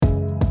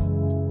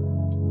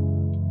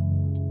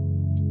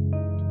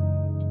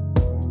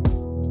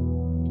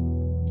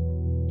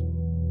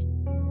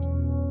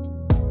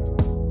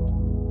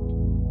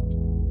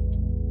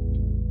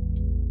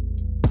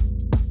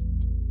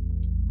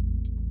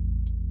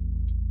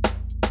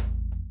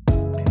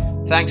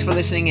Thanks for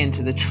listening in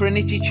to the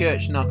Trinity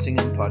Church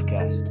Nottingham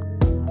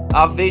podcast.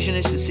 Our vision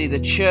is to see the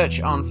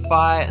church on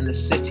fire and the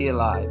city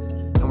alive,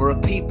 and we're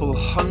a people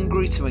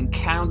hungry to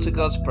encounter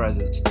God's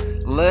presence,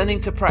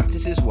 learning to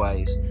practice His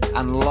ways,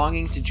 and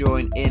longing to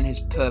join in His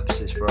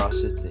purposes for our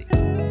city.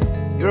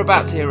 You're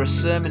about to hear a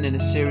sermon in a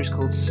series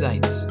called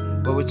Saints,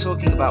 where we're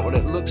talking about what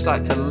it looks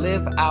like to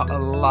live out a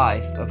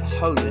life of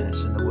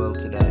holiness in the world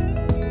today.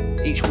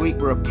 Each week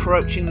we're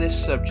approaching this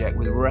subject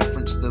with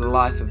reference to the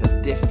life of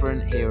a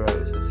different hero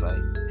of the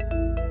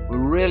faith. We're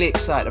really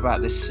excited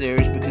about this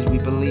series because we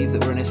believe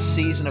that we're in a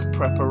season of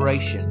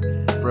preparation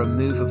for a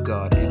move of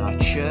God in our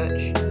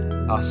church,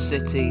 our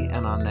city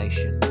and our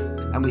nation.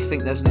 And we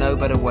think there's no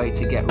better way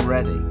to get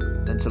ready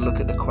than to look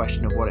at the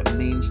question of what it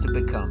means to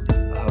become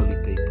a holy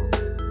people.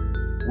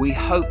 We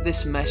hope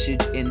this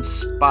message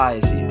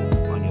inspires you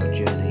on your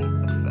journey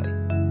of faith.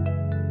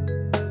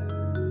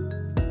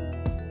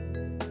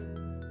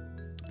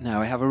 Now,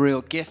 we have a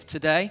real gift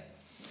today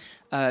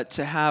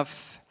to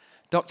have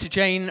Dr.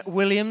 Jane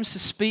Williams to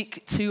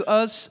speak to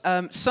us.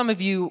 Some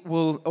of you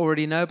will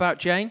already know about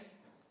Jane.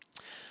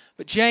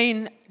 But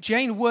Jane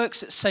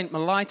works at St.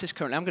 Mellitus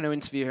currently. I'm going to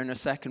interview her in a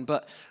second.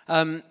 But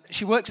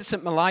she works at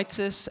St.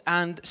 Mellitus.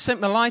 And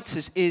St.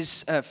 Mellitus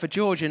is, for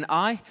George and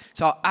I,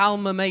 it's our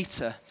alma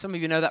mater. Some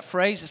of you know that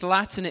phrase. It's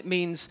Latin. It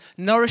means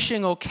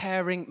nourishing or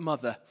caring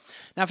mother.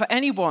 Now, for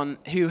anyone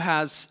who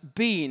has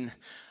been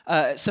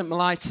at St.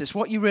 Mellitus,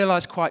 what you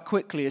realize quite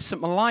quickly is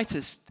St.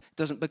 Mellitus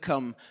doesn't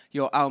become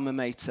your alma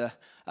mater,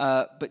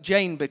 but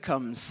Jane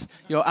becomes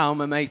your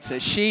alma mater.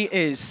 She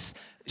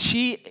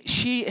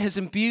has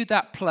imbued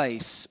that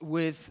place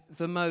with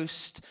the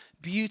most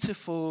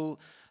beautiful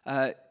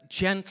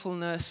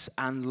gentleness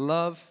and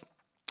love,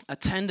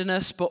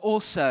 tenderness, but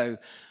also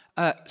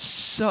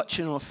such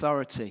an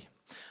authority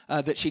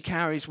that she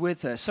carries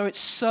with her. So it's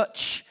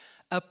such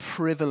a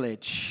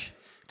privilege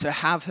to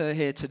have her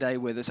here today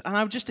with us. And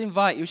I would just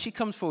invite you, as she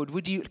comes forward,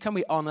 can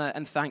we honor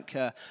and thank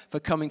her for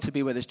coming to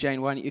be with us?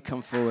 Jane, why don't you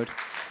come forward?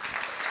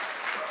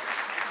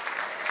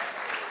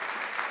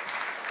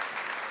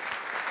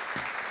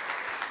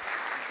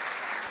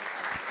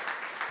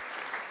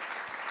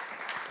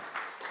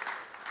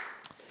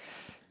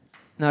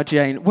 Now,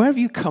 Jane, where have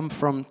you come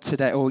from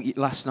today, or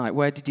last night?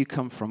 Where did you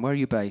come from? Where are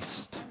you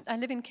based? I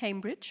live in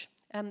Cambridge.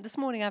 This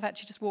morning I've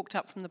actually just walked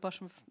up from the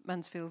bottom of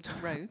Mansfield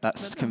Road.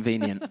 That's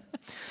convenient.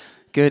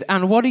 Good.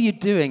 And what are you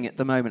doing at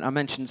the moment? I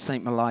mentioned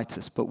St.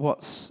 Mellitus, but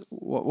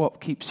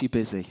what keeps you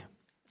busy?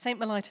 St.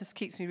 Mellitus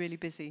keeps me really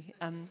busy.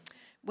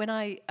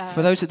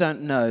 For those who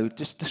don't know,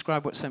 just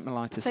describe what St.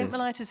 Mellitus is. St.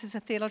 Mellitus is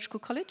a theological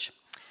college,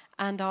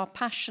 and our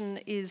passion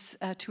is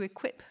to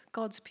equip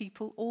God's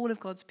people, all of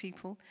God's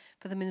people,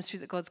 for the ministry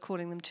that God's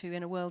calling them to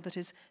in a world that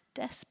is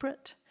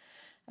desperate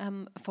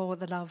for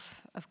the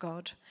love of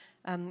God.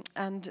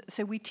 And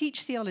so we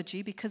teach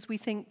theology because we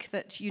think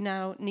that you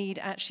now need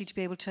actually to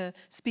be able to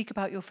speak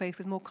about your faith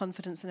with more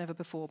confidence than ever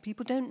before.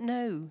 People don't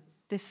know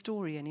this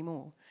story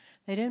anymore.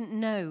 They don't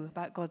know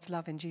about God's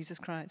love in Jesus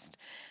Christ.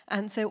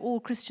 And so all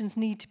Christians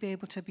need to be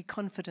able to be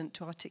confident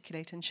to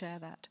articulate and share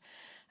that.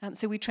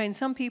 So we train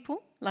some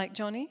people, like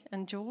Johnny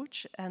and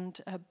George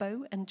and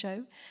Bo and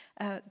Joe,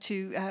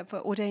 for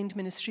ordained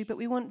ministry, but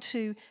we want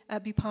to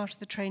be part of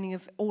the training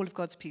of all of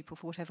God's people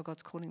for whatever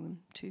God's calling them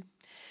to.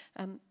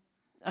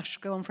 I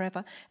should go on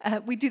forever.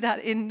 We do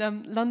that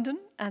in London,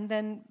 and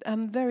then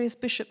various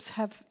bishops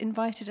have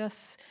invited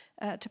us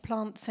to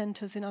plant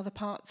centres in other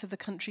parts of the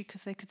country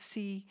because they could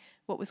see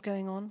what was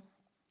going on.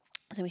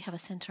 So we have a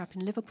centre up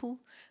in Liverpool,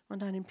 one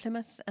down in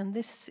Plymouth, and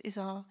this is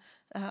our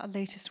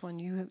latest one.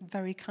 You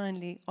very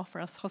kindly offer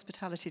us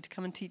hospitality to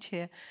come and teach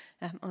here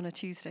on a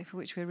Tuesday, for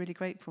which we're really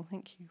grateful.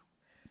 Thank you.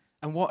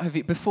 And what have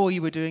you, before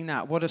you were doing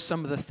that, what are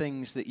some of the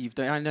things that you've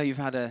done? I know you've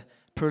had a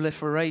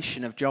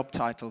proliferation of job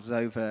titles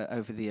over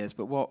the years,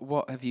 but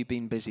what have you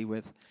been busy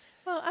with?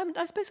 Well,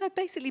 I suppose I've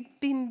basically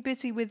been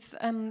busy with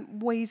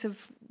ways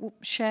of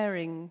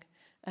sharing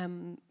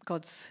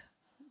God's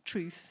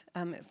truth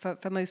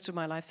for most of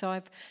my life.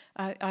 So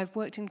I've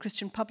worked in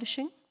Christian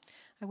publishing.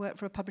 I worked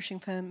for a publishing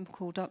firm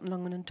called Dalton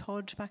Longman and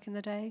Todd back in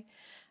the day.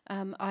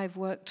 I've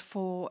worked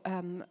for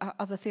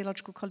other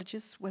theological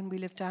colleges. When we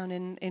lived down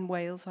in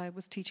Wales, I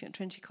was teaching at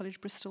Trinity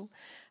College, Bristol.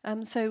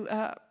 So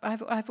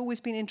I've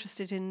always been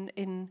interested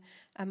in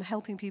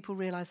helping people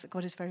realise that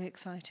God is very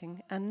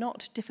exciting and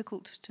not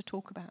difficult to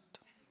talk about.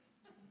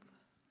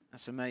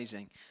 That's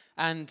amazing.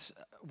 And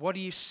what are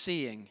you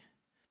seeing?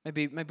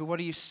 Maybe what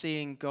are you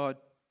seeing God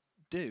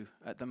do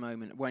at the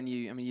moment?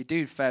 You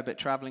do a fair bit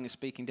travelling and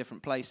speaking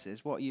different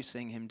places. What are you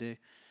seeing Him do?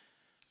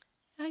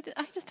 I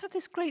just have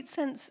this great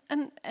sense,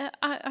 and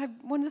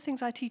one of the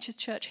things I teach is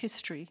church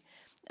history,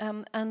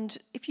 and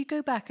if you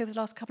go back over the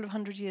last couple of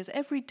 100 years,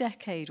 every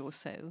decade or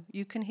so,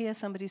 you can hear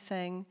somebody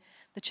saying,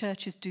 the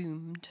church is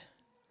doomed.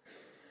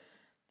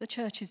 The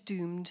church is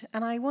doomed.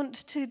 And I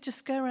want to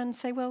just go around and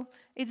say, well,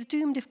 it's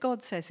doomed if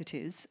God says it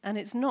is, and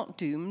it's not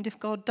doomed if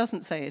God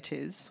doesn't say it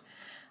is.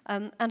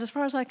 And as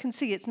far as I can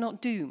see, it's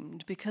not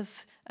doomed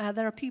because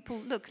there are people,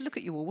 look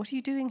at you all, what are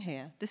you doing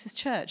here? This is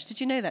church. Did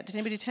you know that? Did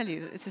anybody tell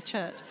you that it's a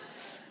church?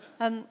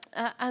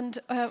 And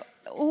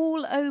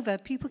all over,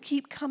 people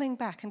keep coming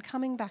back and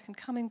coming back and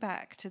coming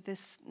back to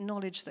this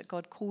knowledge that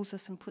God calls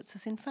us and puts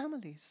us in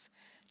families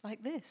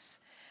like this.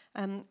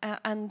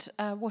 And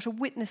what a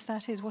witness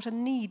that is, what a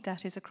need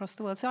that is across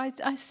the world. So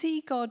I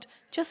see God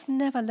just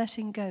never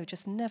letting go,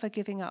 just never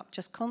giving up,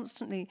 just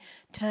constantly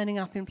turning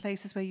up in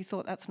places where you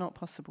thought that's not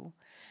possible.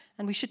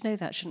 And we should know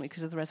that, shouldn't we,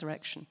 because of the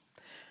resurrection.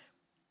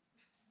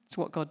 It's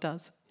what God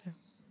does.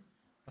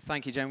 Well,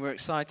 thank you, Jane. We're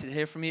excited to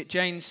hear from you.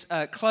 Jane's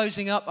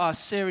closing up our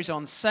series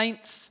on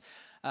saints.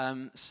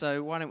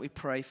 So why don't we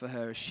pray for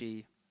her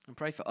and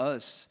pray for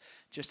us,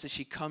 just as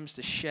she comes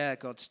to share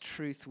God's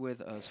truth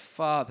with us.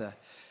 Father,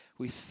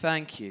 we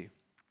thank you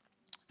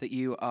that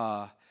you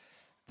are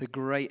the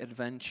great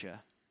adventure.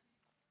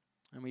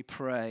 And we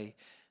pray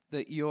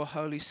that your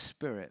Holy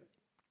Spirit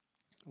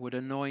would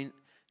anoint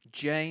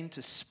Jane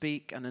to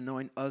speak and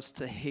anoint us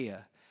to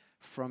hear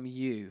from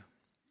you.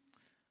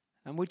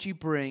 And would you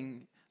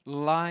bring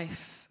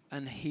life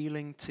and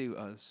healing to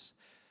us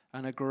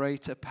and a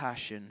greater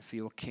passion for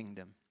your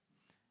kingdom.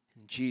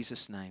 In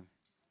Jesus' name,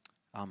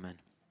 amen.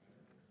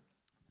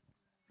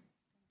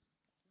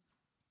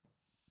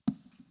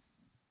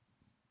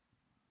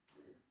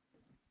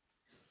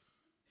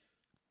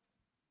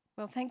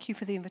 Well, thank you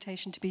for the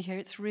invitation to be here.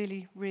 It's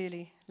really,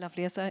 really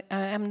lovely. As I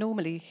am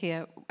normally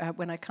here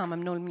when I come,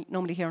 I'm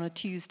normally here on a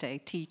Tuesday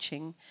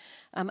teaching.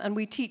 And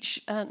we teach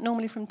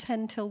normally from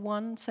 10 till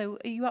 1. So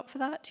are you up for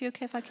that? Are you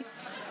okay if I keep...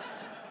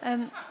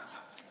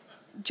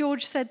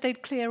 George said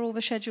they'd clear all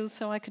the schedules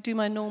so I could do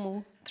my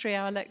normal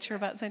 3-hour lecture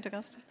about St.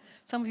 Augustine.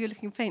 Some of you are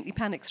looking faintly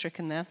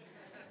panic-stricken there.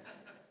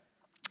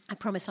 I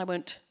promise I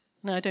won't.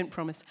 No, I don't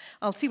promise.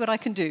 I'll see what I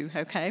can do,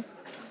 okay?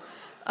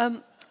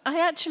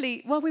 I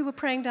actually, while we were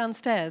praying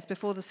downstairs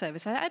before the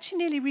service, I actually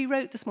nearly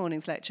rewrote this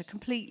morning's lecture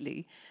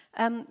completely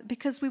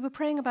because we were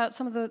praying about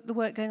some of the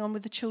work going on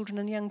with the children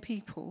and young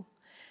people.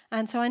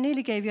 And so I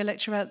nearly gave you a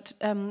lecture about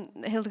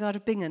Hildegard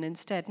of Bingen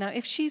instead. Now,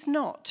 if she's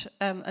not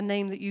a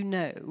name that you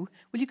know,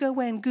 will you go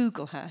away and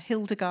Google her,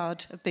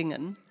 Hildegard of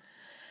Bingen?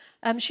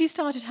 She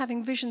started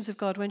having visions of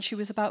God when she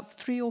was about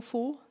 3 or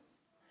 4.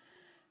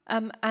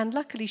 And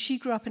luckily, she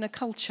grew up in a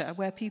culture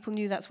where people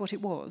knew that's what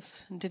it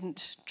was and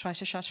didn't try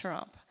to shut her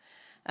up.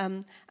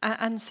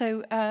 And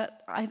so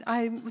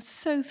I was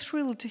so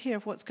thrilled to hear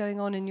of what's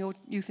going on in your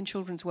youth and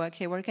children's work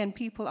here, where, again,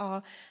 people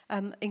are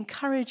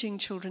encouraging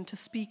children to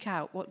speak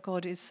out what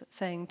God is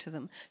saying to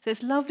them. So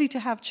it's lovely to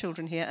have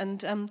children here.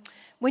 And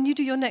when you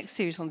do your next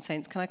series on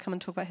saints, can I come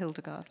and talk about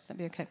Hildegard? That'd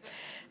be okay.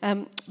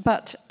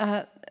 But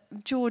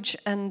George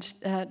and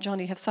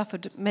Johnny have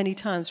suffered many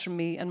times from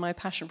me and my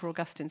passion for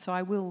Augustine, so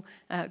I will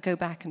go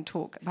back and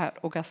talk about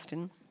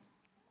Augustine.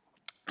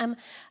 And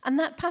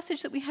that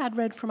passage that we had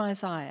read from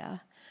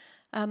Isaiah,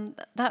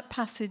 that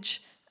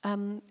passage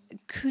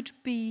could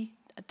be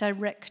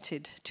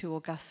directed to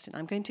Augustine.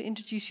 I'm going to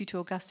introduce you to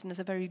Augustine as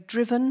a very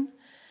driven,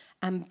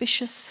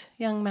 ambitious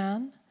young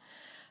man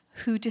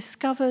who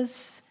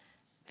discovers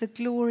the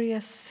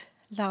glorious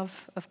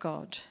love of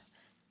God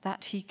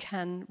that he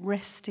can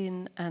rest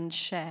in and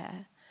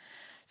share.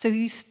 So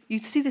you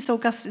see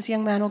this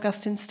young man,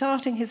 Augustine,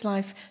 starting his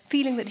life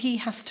feeling that he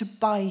has to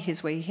buy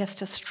his way, he has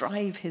to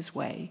strive his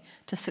way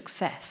to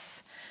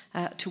success,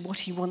 to what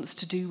he wants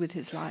to do with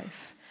his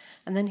life.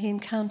 And then he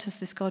encounters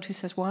this God who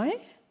says, why?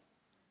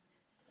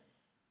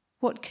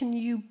 What can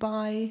you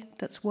buy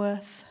that's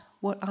worth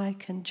what I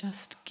can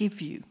just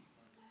give you?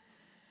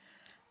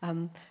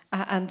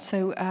 And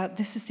so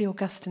this is the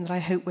Augustine that I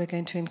hope we're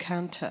going to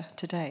encounter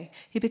today.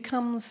 He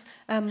becomes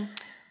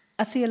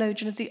a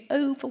theologian of the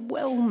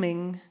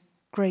overwhelming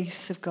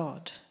grace of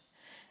God,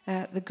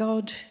 the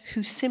God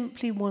who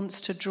simply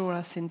wants to draw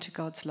us into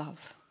God's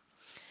love.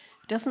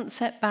 He doesn't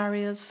set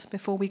barriers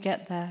before we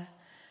get there,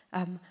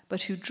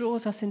 but who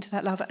draws us into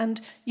that love.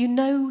 And you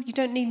know, you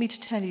don't need me to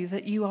tell you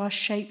that you are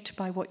shaped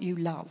by what you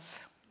love.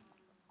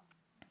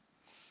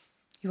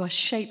 You are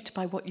shaped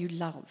by what you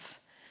love.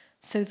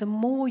 So the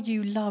more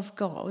you love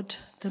God,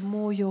 the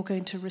more you're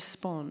going to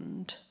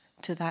respond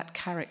to that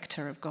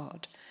character of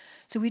God.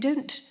 So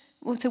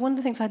so one of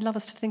the things I'd love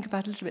us to think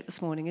about a little bit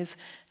this morning is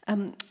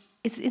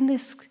it's in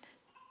this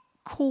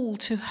call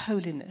to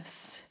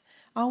holiness.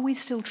 Are we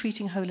still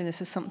treating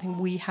holiness as something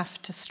we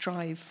have to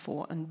strive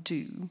for and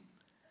do?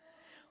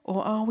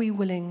 Or are we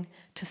willing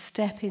to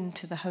step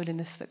into the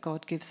holiness that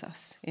God gives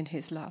us in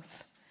his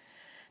love?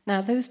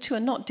 Now, those two are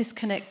not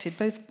disconnected.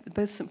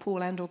 Both St.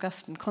 Paul and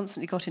Augustine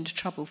constantly got into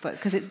trouble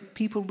because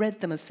people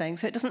read them as saying,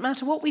 so it doesn't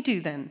matter what we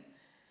do then,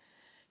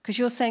 because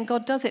you're saying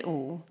God does it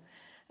all.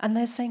 And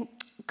they're saying,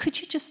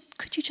 could you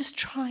just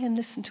try and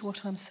listen to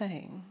what I'm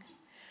saying?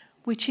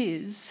 Which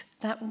is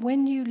that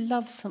when you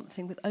love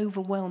something with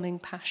overwhelming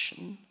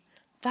passion,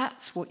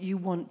 that's what you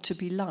want to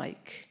be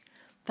like.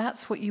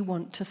 That's what you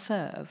want to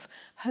serve.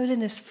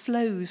 Holiness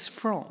flows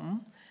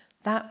from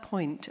that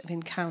point of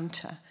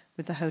encounter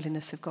with the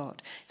holiness of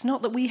God. It's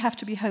not that we have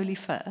to be holy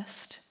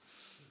first,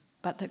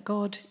 but that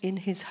God in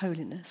his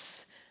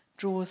holiness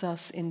draws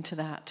us into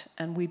that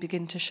and we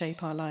begin to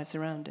shape our lives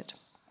around it.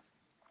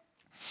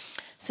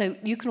 So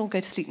you can all go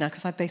to sleep now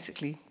because I've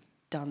basically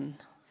done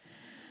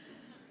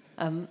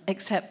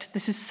except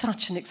this is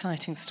such an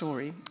exciting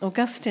story.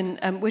 Augustine,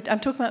 I'm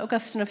talking about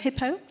Augustine of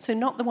Hippo, so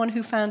not the one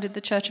who founded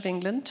the Church of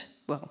England.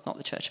 Well, not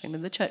the Church of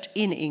England, the Church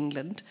in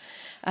England.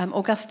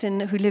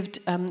 Augustine, who lived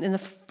in the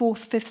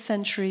 4th, 5th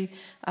century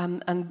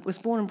and was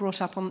born and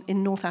brought up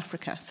in North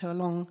Africa, so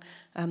along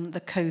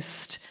the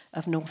coast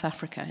of North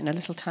Africa, in a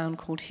little town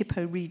called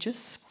Hippo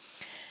Regius.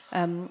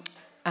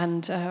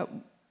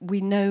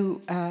 We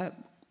know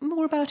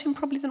more about him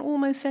probably than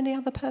almost any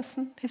other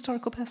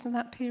historical person of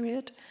that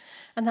period.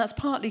 And that's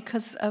partly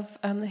because of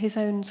his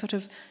own sort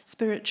of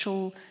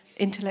spiritual,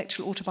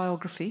 intellectual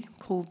autobiography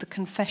called The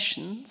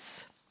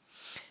Confessions.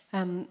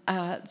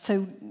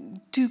 So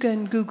do go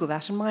and Google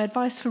that. And my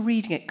advice for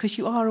reading it, because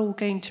you are all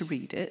going to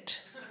read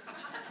it,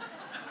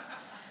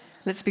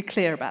 let's be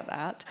clear about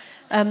that,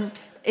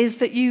 is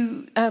that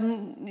you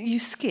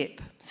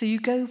skip. So you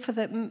go for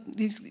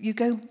you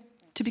go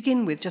to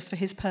begin with just for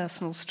his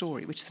personal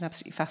story, which is an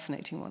absolutely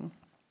fascinating one.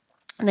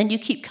 And then you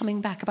keep coming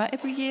back about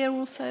every year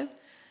or so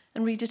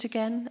and read it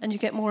again, and you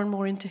get more and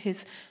more into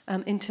his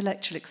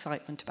intellectual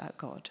excitement about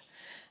God.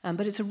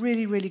 But it's a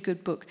really, really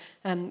good book,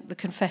 The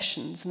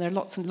Confessions, and there are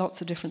lots and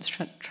lots of different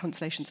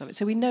translations of it.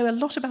 So we know a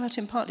lot about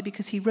him partly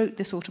because he wrote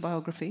this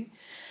autobiography,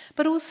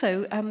 but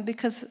also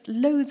because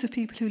loads of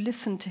people who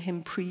listened to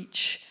him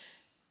preach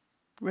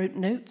wrote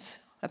notes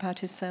about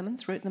his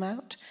sermons, wrote them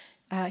out.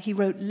 He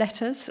wrote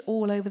letters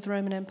all over the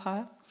Roman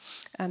Empire,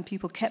 and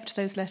people kept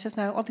those letters.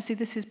 Now, obviously,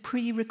 this is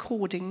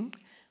pre-recording,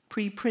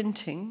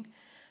 pre-printing,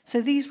 so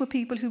these were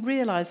people who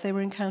realised they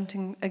were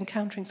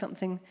encountering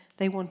something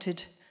they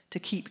wanted to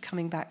keep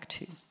coming back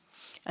to.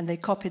 And they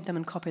copied them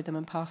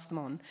and passed them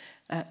on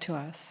to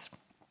us.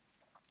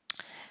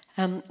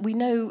 We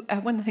know,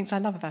 one of the things I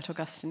love about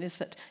Augustine is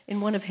that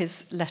in one of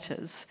his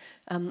letters,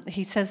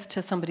 he says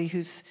to somebody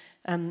who's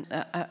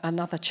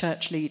another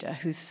church leader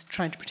who's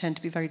trying to pretend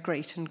to be very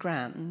great and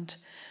grand,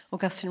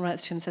 Augustine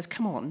writes to him and says,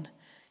 come on,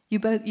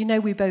 you know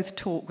we both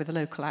talk with a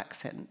local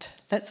accent.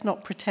 Let's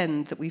not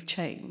pretend that we've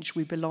changed.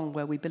 We belong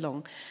where we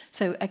belong.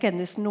 So again,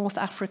 this North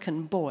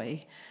African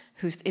boy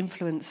who's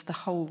influenced the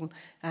whole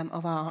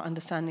of our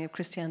understanding of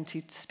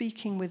Christianity,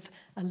 speaking with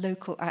a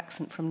local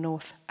accent from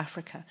North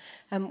Africa.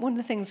 One of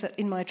the things that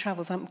in my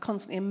travels I'm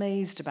constantly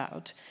amazed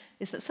about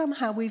is that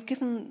somehow we've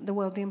given the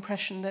world the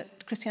impression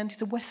that Christianity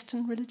is a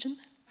Western religion.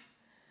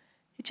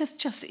 It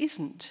just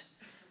isn't.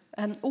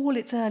 All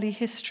its early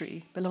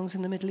history belongs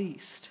in the Middle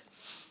East.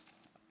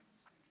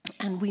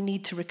 And we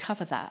need to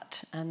recover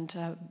that and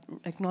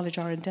acknowledge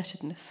our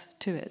indebtedness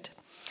to it.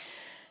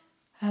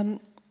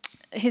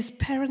 His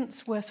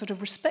parents were sort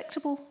of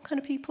respectable kind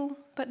of people,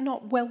 but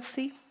not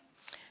wealthy.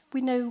 We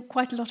know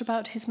quite a lot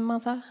about his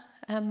mother,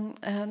 and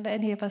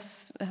any of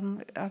us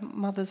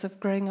mothers of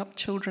growing up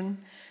children,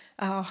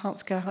 our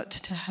hearts go out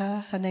to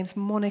her. Her name's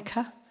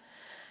Monica.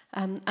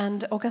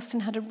 And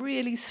Augustine had a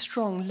really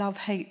strong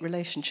love-hate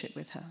relationship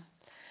with her.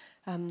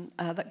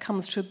 That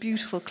comes to a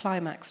beautiful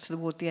climax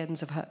towards the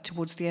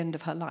end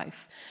of her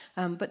life.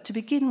 But to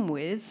begin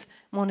with,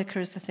 Monica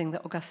is the thing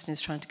that Augustine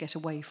is trying to get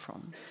away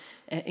from,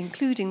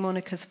 including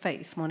Monica's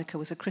faith. Monica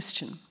was a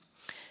Christian.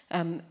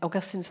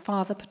 Augustine's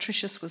father,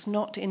 Patricius, was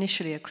not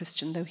initially a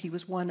Christian, though he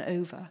was won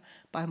over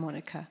by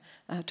Monica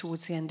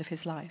towards the end of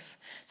his life.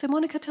 So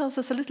Monica tells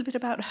us a little bit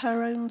about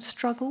her own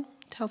struggle,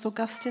 tells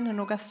Augustine, and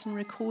Augustine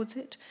records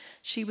it.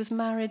 She was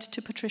married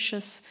to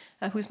Patricius,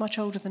 who was much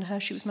older than her.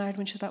 She was married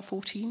when she was about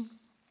 14.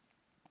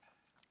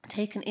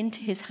 Taken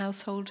into his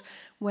household,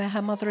 where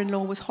her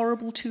mother-in-law was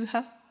horrible to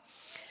her,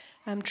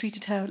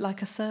 treated her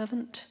like a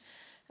servant.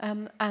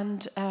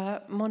 And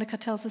Monica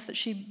tells us that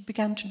she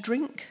began to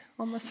drink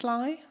on the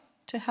sly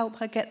to help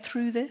her get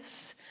through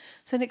this.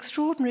 It's an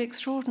extraordinary,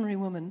 extraordinary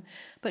woman.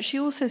 But she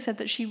also said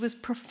that she was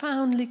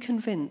profoundly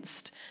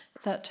convinced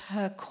that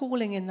her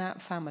calling in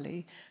that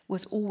family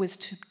was always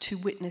to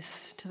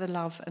witness to the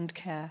love and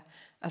care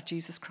of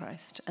Jesus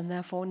Christ, and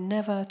therefore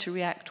never to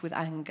react with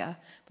anger,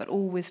 but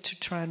always to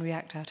try and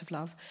react out of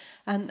love.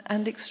 And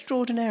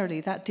extraordinarily,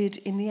 that did,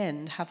 in the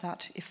end, have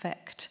that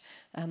effect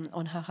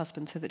on her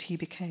husband, so that he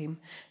became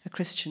a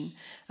Christian.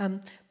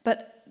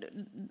 But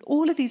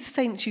all of these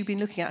saints you've been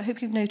looking at, I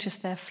hope you've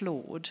noticed they're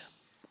flawed.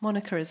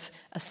 Monica is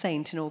a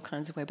saint in all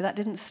kinds of ways, but that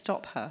didn't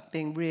stop her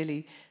being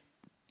really,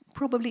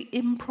 probably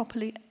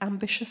improperly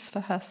ambitious for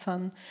her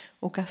son,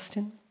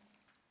 Augustine.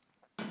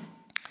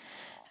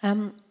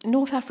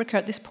 North Africa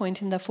at this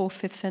point in the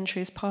 4th, 5th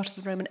century is part of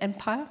the Roman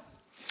Empire.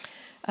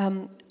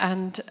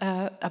 And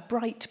a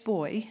bright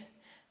boy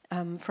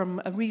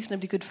from a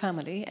reasonably good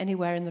family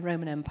anywhere in the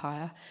Roman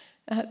Empire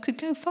could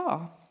go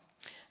far.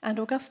 And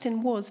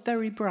Augustine was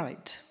very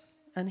bright,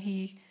 and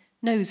he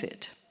knows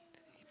it.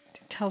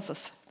 He tells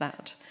us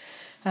that.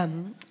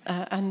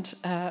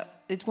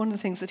 It's one of the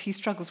things that he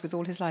struggles with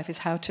all his life is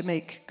how to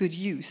make good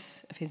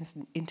use of his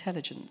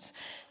intelligence.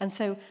 And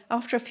so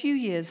after a few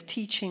years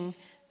teaching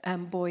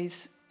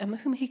boys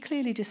whom he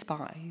clearly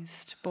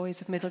despised,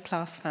 boys of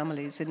middle-class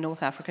families in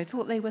North Africa,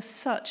 thought they were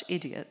such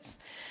idiots,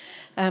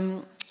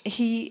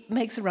 he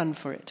makes a run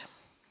for it,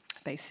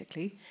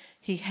 basically.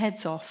 He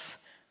heads off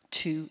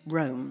to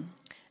Rome.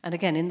 And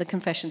again, in the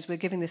Confessions, we're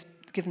giving this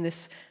given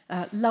this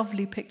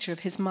lovely picture of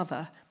his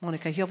mother,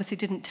 Monica. He obviously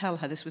didn't tell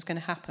her this was going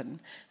to happen,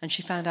 and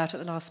she found out at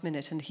the last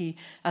minute, and he,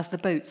 as the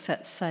boat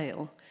sets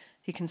sail,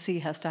 he can see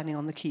her standing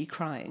on the quay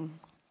crying.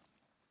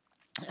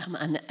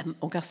 And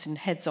Augustine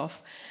heads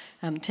off,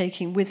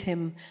 taking with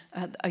him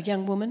a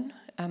young woman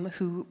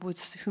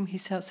whom he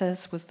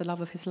says was the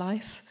love of his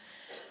life,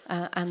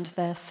 and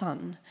their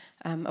son,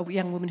 a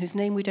young woman whose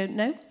name we don't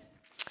know,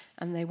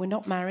 and they were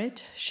not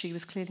married. She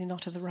was clearly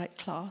not of the right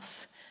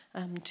class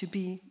to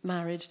be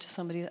married to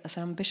somebody as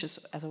ambitious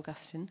as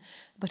Augustine,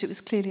 but it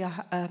was clearly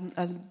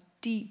a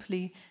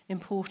deeply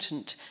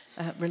important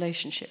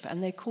relationship,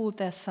 and they called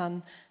their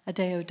son a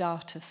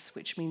Deodatus,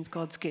 which means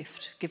God's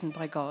gift, given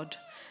by God.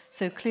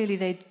 So clearly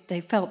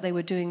they felt they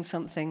were doing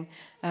something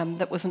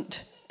that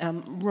wasn't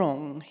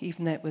wrong,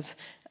 even though it was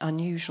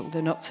unusual.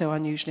 They're not so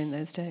unusual in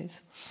those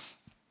days.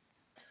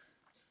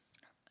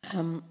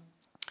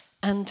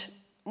 And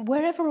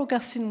wherever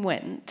Augustine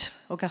went,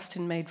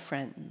 Augustine made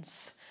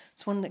friends.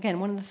 It's one of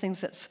the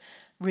things that's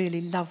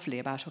really lovely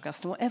about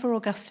Augustine. Whatever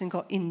Augustine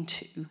got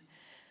into,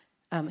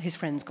 his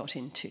friends got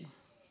into.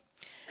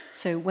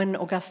 So when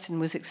Augustine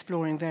was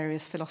exploring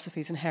various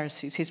philosophies and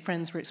heresies, his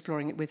friends were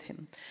exploring it with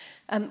him.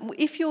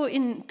 If you're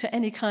into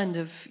any kind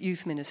of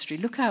youth ministry,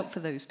 look out for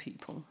those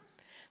people.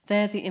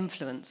 They're the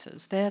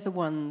influencers. They're the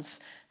ones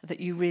that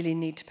you really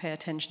need to pay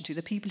attention to,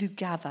 the people who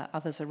gather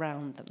others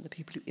around them, the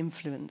people who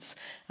influence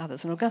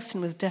others. And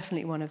Augustine was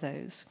definitely one of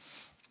those.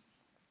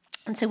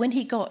 And so when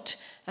he got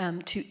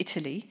to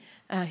Italy,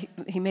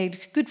 he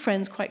made good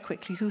friends quite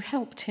quickly who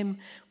helped him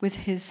with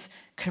his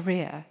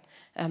career,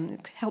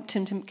 helped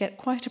him to get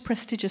quite a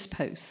prestigious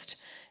post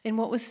in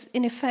what was,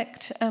 in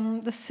effect,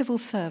 the civil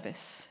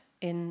service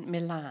in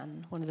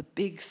Milan, one of the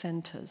big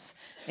centres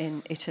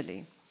in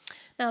Italy.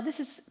 Now, this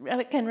is,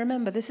 again,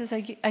 remember, this is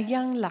a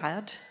young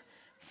lad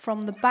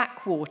from the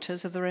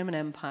backwaters of the Roman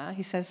Empire.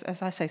 He says,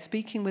 as I say,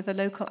 speaking with a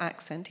local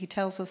accent, he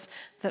tells us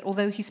that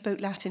although he spoke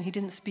Latin, he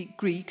didn't speak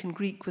Greek, and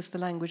Greek was the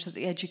language that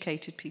the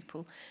educated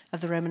people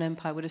of the Roman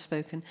Empire would have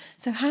spoken.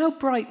 So how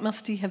bright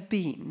must he have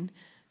been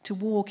to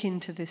walk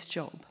into this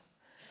job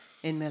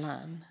in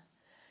Milan?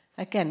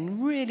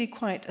 Again, really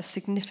quite a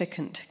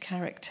significant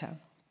character.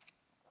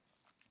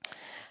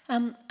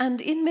 And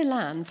in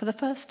Milan, for the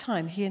first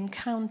time, he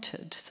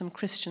encountered some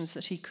Christians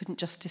that he couldn't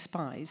just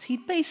despise.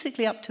 He'd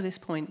basically, up to this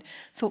point,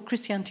 thought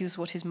Christianity was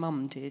what his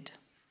mum did.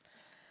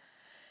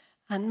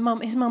 And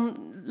his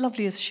mum,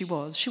 lovely as she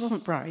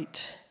wasn't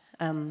bright.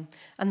 And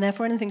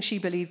therefore anything she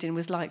believed in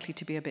was likely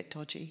to be a bit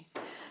dodgy.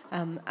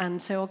 And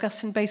so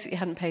Augustine basically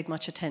hadn't paid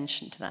much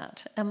attention to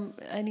that.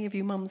 Any of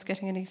you mums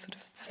getting any sort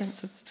of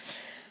sense of this?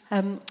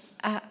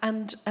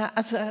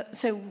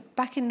 So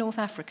back in North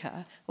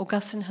Africa,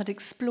 Augustine had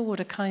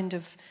explored a kind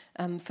of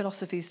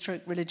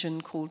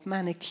philosophy/religion called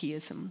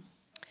Manichaeism,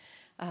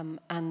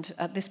 and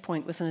at this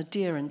point was an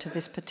adherent of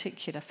this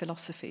particular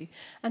philosophy.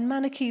 And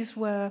Manichees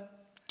were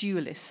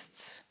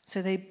dualists,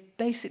 so they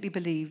basically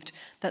believed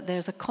that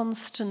there's a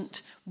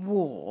constant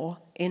war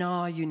in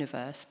our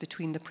universe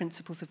between the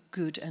principles of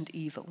good and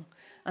evil,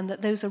 and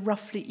that those are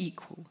roughly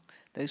equal,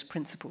 those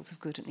principles of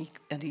good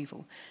and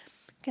evil.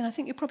 Again, I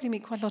think you'll probably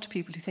meet quite a lot of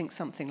people who think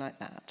something like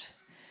that.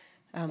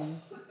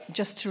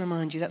 Just to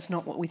remind you, that's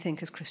not what we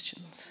think as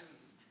Christians.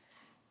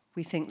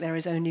 We think there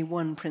is only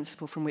one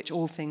principle from which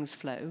all things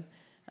flow,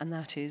 and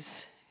that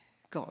is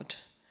God,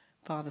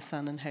 Father,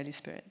 Son, and Holy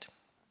Spirit.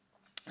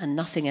 And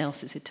nothing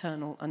else is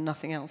eternal, and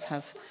nothing else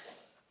has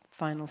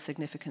final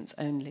significance,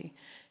 only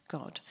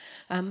God.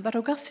 But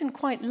Augustine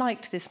quite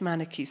liked this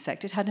Manichae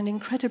sect. It had an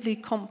incredibly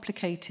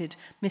complicated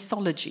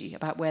mythology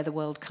about where the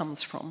world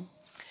comes from.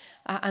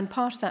 And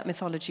part of that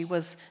mythology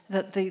was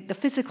that the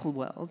physical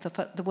world,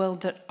 the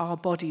world that our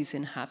bodies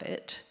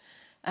inhabit,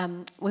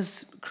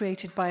 was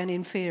created by an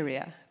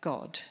inferior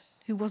God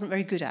who wasn't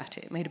very good at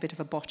it, made a bit of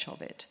a botch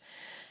of it.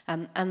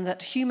 And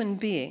that human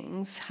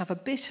beings have a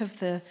bit of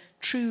the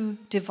true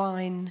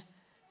divine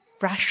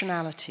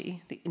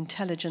rationality, the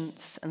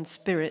intelligence and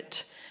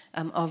spirit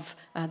of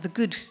the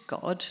good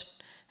God,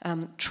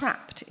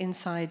 trapped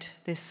inside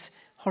this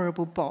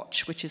horrible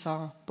botch, which is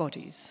our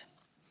bodies.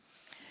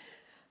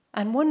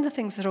 And one of the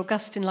things that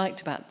Augustine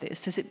liked about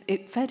this is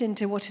it fed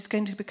into what is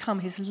going to become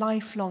his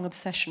lifelong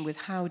obsession with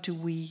how do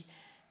we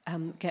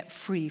get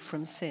free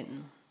from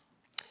sin?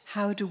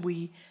 How do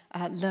we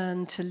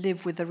learn to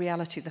live with the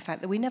reality of the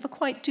fact that we never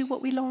quite do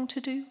what we long to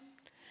do?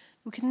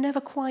 We can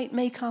never quite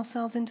make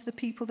ourselves into the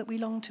people that we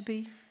long to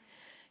be.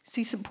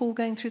 See St. Paul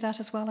going through that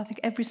as well. I think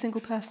every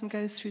single person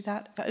goes through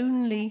that. If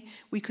only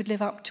we could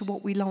live up to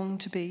what we long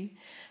to be.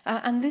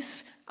 And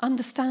this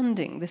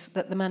understanding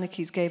that the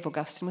Manichees gave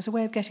Augustine was a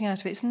way of getting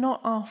out of it. It's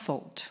not our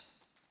fault.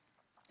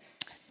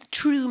 The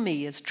true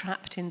me is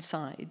trapped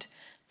inside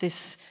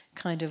this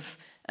kind of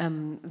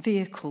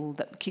vehicle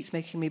that keeps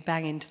making me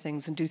bang into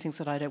things and do things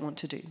that I don't want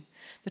to do.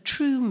 The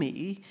true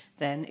me,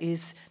 then,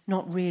 is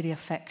not really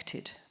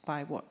affected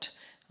by what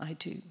I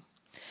do.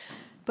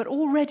 But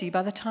already,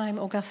 by the time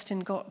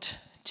Augustine got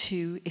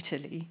to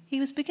Italy, he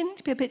was beginning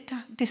to be a bit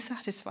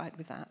dissatisfied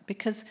with that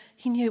because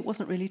he knew it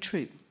wasn't really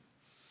true.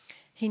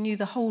 He knew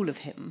the whole of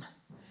him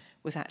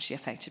was actually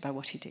affected by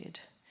what he did.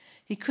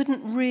 He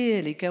couldn't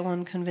really go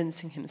on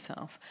convincing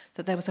himself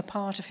that there was a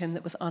part of him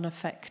that was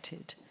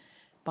unaffected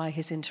by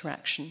his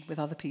interaction with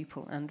other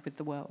people and with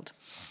the world.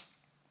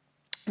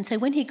 And so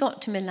when he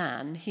got to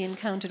Milan, he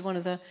encountered one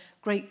of the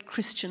great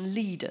Christian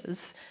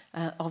leaders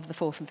of the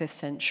 4th and 5th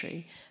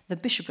century, the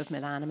Bishop of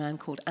Milan, a man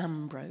called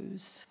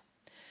Ambrose.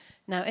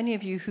 Now, any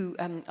of you who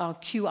are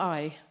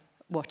QI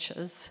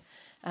watchers,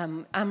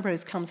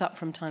 Ambrose comes up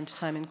from time to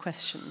time in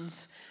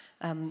questions.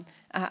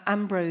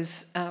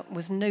 Ambrose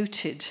was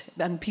noted,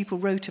 and people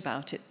wrote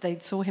about it. They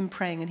saw him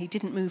praying, and he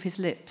didn't move his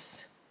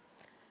lips.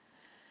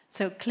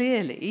 So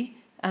clearly,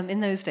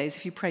 in those days,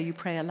 if you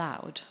pray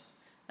aloud.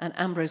 And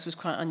Ambrose was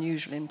quite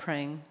unusual in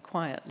praying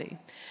quietly.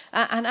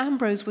 And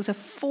Ambrose was a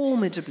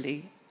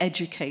formidably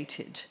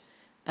educated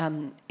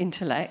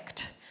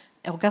intellect.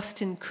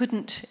 Augustine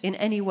couldn't in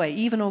any way,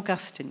 even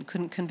Augustine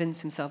couldn't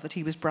convince himself that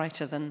he was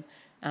brighter than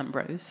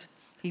Ambrose.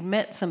 He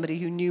met somebody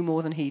who knew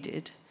more than he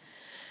did.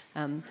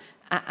 And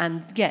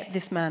yet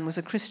this man was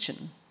a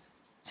Christian.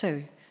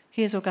 So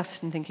here's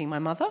Augustine thinking, my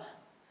mother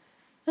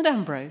and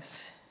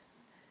Ambrose.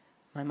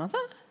 My mother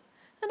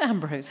and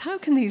Ambrose. How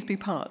can these be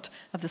part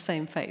of the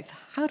same faith?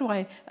 How do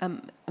I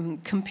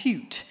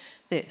compute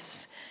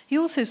this? He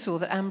also saw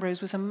that Ambrose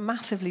was a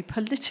massively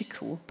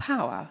political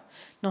power,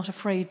 not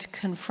afraid to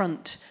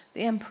confront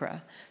the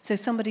emperor. So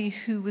somebody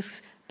who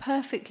was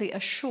perfectly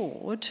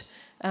assured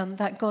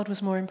that God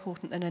was more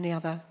important than any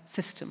other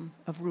system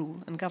of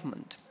rule and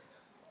government,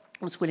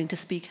 was willing to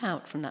speak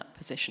out from that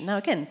position. Now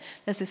again,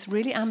 there's this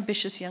really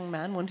ambitious young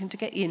man wanting to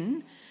get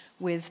in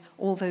with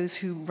all those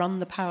who run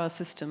the power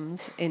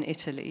systems in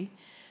Italy,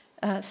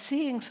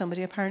 seeing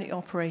somebody apparently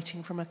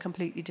operating from a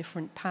completely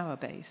different power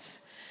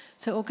base.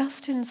 So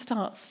Augustine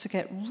starts to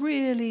get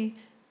really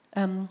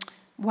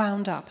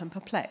wound up and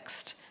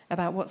perplexed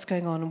about what's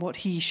going on and what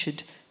he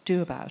should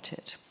do about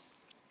it.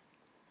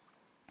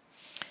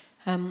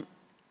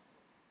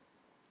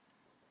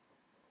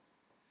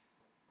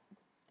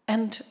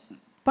 And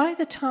by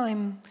the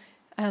time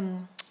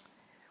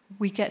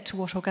we get to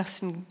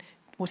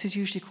what is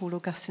usually called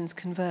Augustine's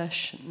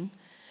conversion,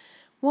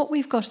 what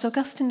we've got is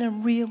Augustine in a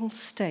real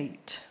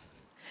state.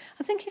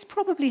 I think he's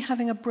probably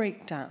having a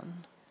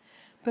breakdown,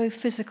 both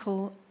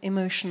physical,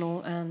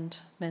 emotional, and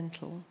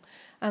mental.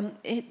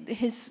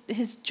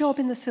 His job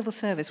in the civil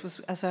service was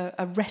as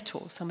a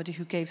rhetor, somebody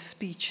who gave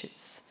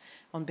speeches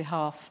on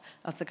behalf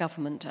of the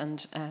government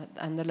and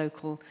the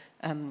local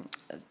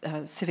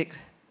civic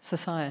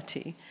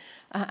society.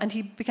 And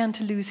he began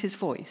to lose his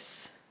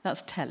voice.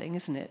 That's telling,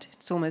 isn't it?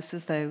 It's almost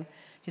as though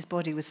his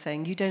body was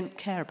saying, you don't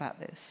care about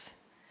this.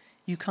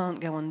 You can't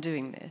go on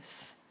doing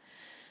this.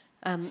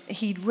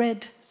 He'd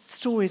read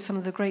stories, some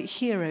of the great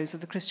heroes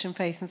of the Christian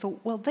faith, and thought,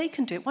 well, they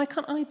can do it. Why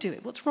can't I do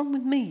it? What's wrong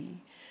with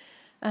me?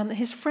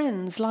 His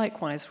friends,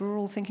 likewise, were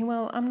all thinking,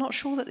 well, I'm not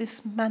sure that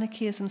this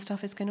Manichaeism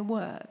stuff is going to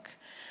work.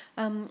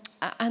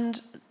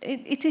 And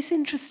it is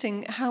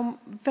interesting how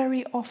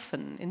very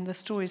often in the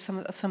stories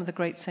of some of the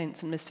great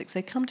saints and mystics,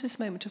 they come to this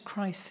moment of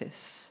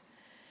crisis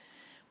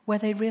where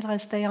they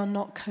realize they are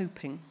not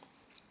coping.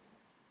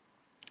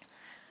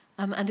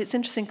 And it's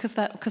interesting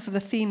because of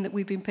the theme that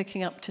we've been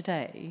picking up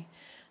today.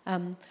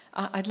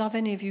 I'd love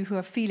any of you who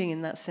are feeling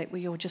in that state where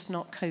you're just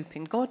not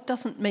coping. God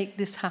doesn't make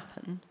this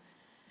happen,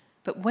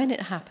 but when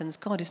it happens,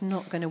 God is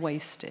not going to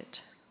waste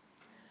it.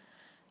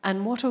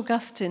 And what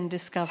Augustine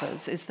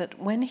discovers is that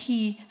when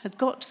he had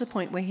got to the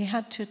point where he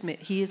had to admit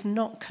he is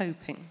not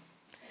coping,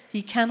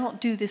 he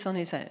cannot do this on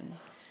his own,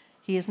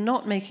 he is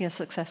not making a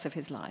success of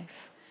his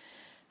life,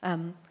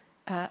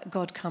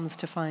 God comes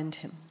to find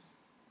him.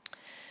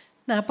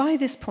 Now, by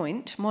this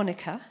point,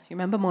 Monica, you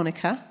remember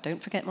Monica,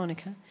 don't forget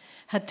Monica,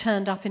 had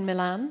turned up in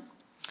Milan,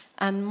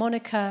 and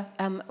Monica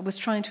was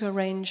trying to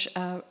arrange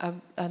a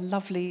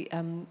lovely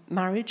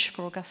marriage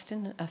for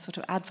Augustine, a sort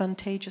of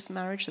advantageous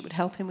marriage that would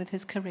help him with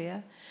his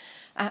career.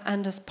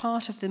 And as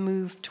part of the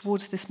move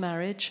towards this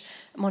marriage,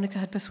 Monica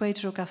had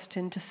persuaded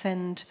Augustine to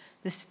send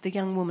the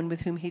young woman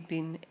with whom he'd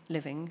been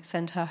living,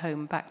 send her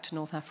home back to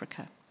North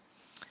Africa.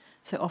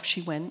 So off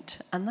she went,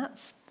 and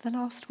that's the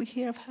last we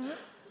hear of her.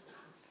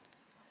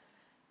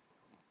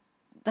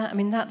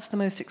 That's the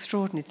most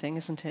extraordinary thing,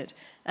 isn't it?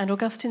 And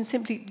Augustine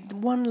simply,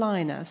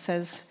 one-liner,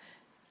 says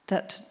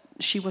that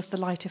she was the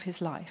light of his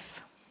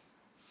life.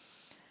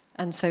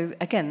 And so,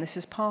 again, this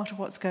is part of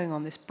what's going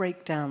on, this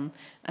breakdown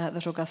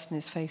that Augustine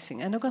is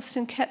facing. And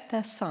Augustine kept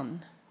their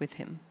son with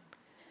him.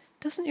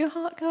 Doesn't your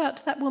heart go out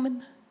to that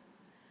woman?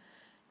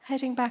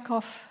 Heading back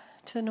off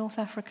to North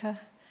Africa,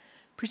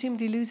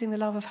 presumably losing the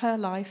love of her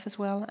life as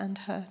well and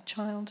her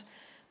child.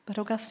 But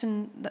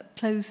Augustine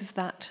closes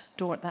that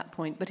door at that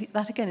point. But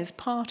that, again, is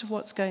part of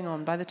what's going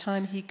on by the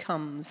time he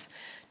comes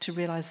to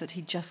realize that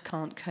he just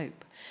can't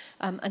cope.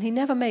 And he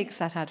never makes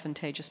that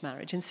advantageous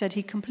marriage. Instead,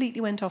 he completely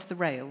went off the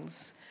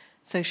rails,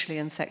 socially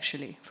and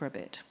sexually, for a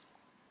bit.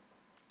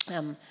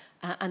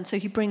 And so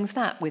he brings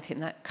that with him,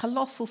 that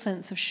colossal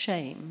sense of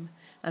shame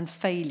and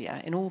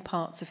failure in all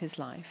parts of his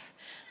life.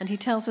 And he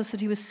tells us that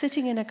he was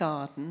sitting in a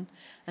garden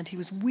and he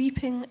was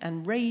weeping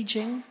and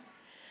raging.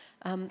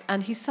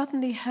 And he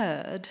suddenly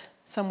heard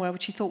somewhere,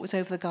 which he thought was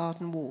over the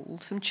garden wall,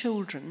 some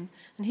children,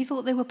 and he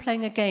thought they were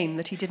playing a game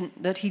that he didn't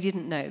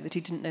know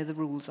the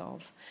rules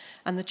of.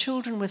 And the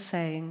children were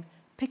saying,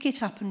 "Pick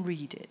it up and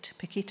read it,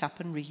 pick it up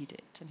and read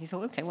it." And he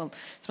thought, okay, well,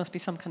 this must be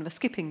some kind of a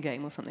skipping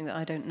game or something that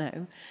I don't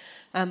know.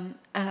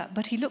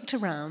 But he looked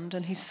around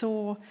and he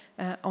saw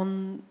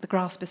on the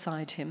grass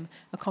beside him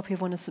a copy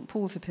of one of St.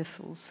 Paul's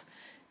epistles,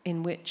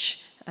 in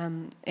which,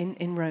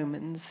 in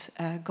Romans,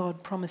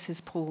 God promises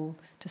Paul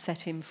to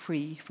set him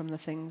free from the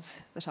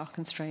things that are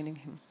constraining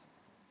him,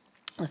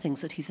 the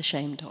things that he's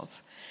ashamed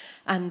of.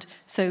 And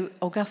so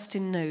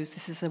Augustine knows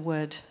this is a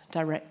word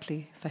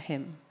directly for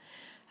him,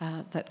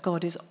 that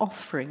God is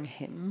offering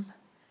him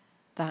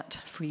that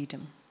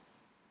freedom.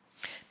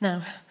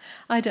 Now,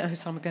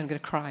 so I'm going to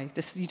cry.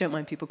 You don't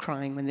mind people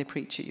crying when they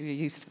preach it. You're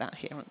used to that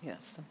here, aren't you?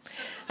 Yes.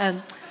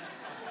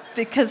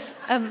 Because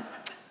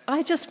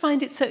I just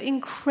find it so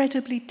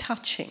incredibly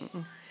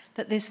touching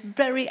that this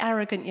very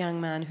arrogant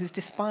young man who's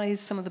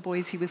despised some of the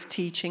boys he was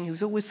teaching,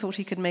 who's always thought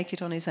he could make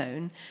it on his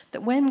own,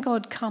 that when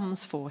God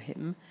comes for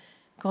him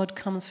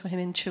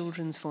in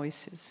children's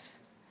voices,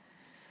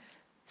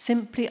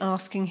 simply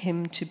asking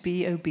him to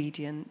be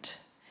obedient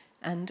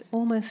and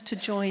almost to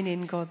join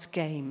in God's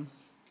game.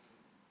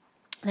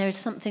 There is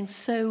something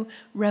so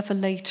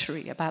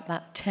revelatory about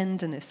that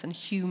tenderness and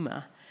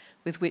humour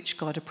with which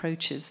God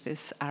approaches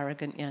this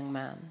arrogant young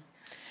man.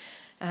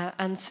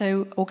 And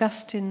so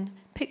Augustine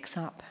picks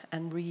up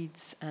and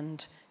reads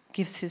and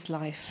gives his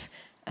life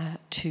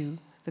to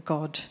the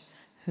God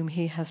whom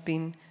he has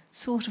been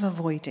sort of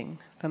avoiding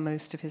for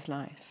most of his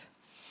life.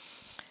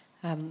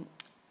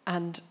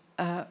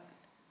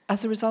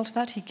 As a result of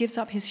that, he gives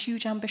up his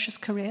huge, ambitious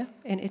career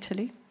in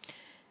Italy.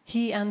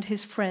 He and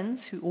his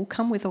friends, who all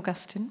come with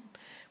Augustine,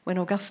 when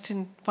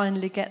Augustine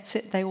finally gets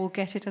it, they all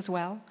get it as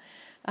well,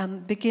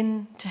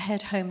 begin to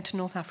head home to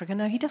North Africa.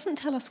 Now, he doesn't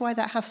tell us why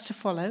that has to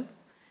follow.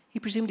 He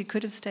presumably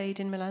could have stayed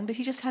in Milan, but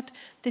he just had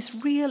this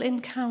real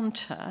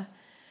encounter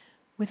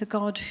with a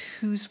God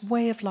whose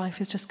way of life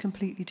is just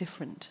completely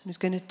different, and who's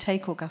going to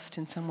take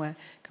Augustine somewhere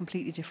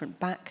completely different,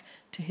 back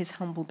to his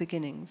humble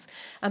beginnings.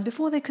 And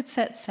before they could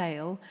set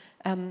sail,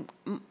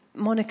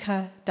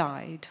 Monica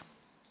died.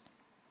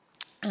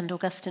 And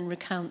Augustine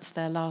recounts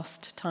their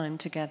last time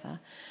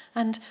together.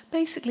 And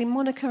basically,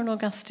 Monica and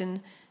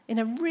Augustine, in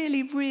a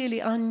really, really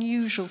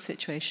unusual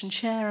situation,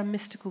 share a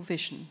mystical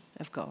vision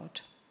of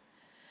God.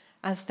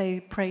 As they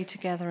pray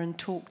together and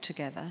talk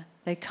together,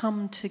 they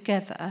come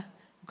together.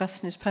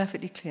 Augustine is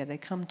perfectly clear. They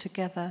come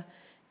together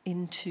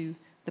into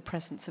the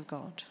presence of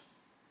God.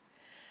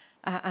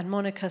 And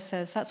Monica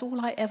says, that's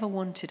all I ever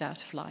wanted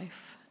out of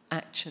life,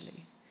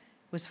 actually,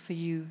 was for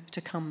you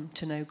to come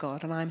to know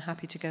God. And I'm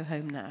happy to go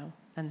home now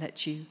and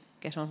let you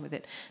get on with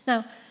it.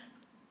 Now,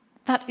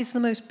 that is the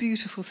most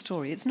beautiful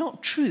story. It's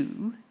not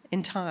true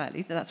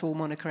entirely that that's all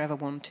Monica ever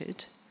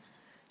wanted.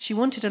 She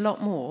wanted a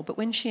lot more, but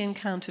when she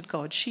encountered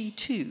God, she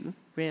too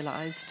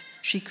realised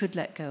she could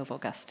let go of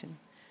Augustine.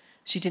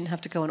 She didn't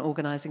have to go on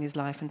organising his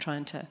life and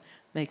trying to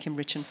make him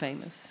rich and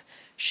famous.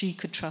 She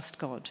could trust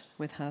God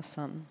with her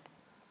son.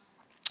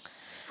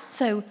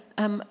 So,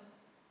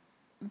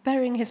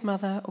 burying his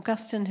mother,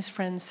 Augustine and his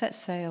friends set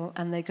sail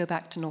and they go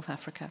back to North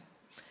Africa.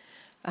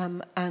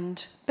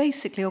 And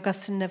basically,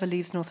 Augustine never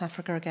leaves North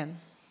Africa again.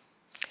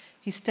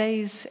 He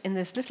stays in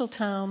this little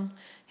town,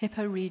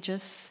 Hippo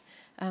Regius.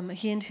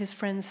 He and his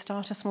friends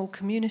start a small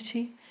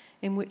community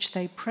in which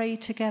they pray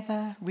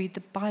together, read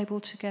the Bible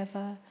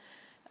together.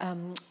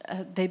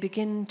 They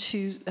begin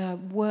to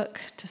work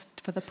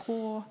for the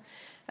poor.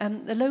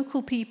 The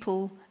local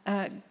people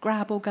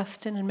grab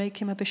Augustine and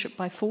make him a bishop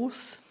by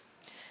force.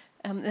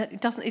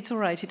 It's all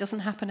right. It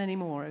doesn't happen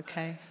anymore,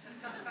 okay?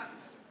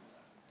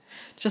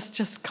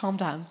 Just calm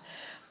down.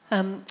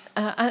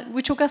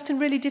 Which Augustine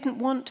really didn't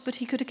want, but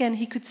he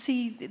could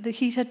see that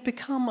he had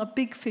become a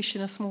big fish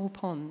in a small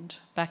pond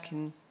back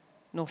in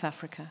North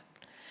Africa.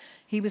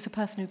 He was a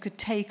person who could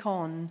take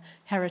on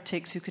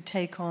heretics, who could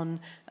take on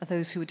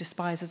those who were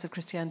despisers of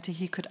Christianity.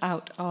 He could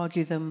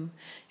out-argue them.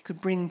 He could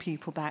bring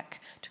people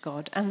back to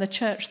God. And the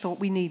church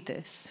thought, we need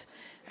this.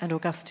 And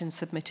Augustine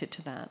submitted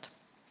to that.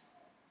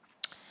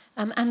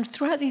 And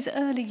throughout these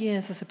early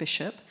years as a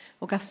bishop,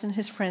 Augustine and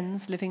his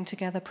friends living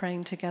together,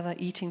 praying together,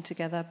 eating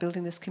together,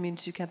 building this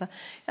community together.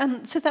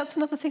 So that's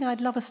another thing I'd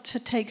love us to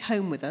take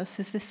home with us,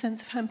 is this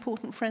sense of how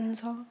important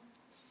friends are.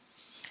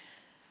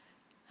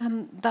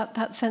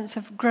 That sense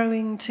of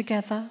growing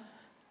together,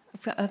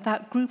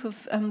 that group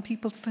of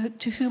people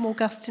to whom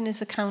Augustine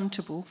is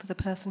accountable for the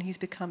person he's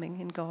becoming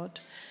in God.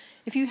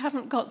 If you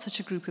haven't got such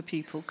a group of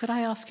people, could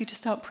I ask you to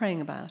start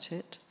praying about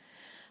it?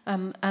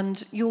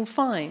 And you'll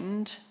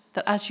find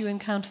that as you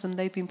encounter them,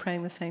 they've been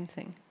praying the same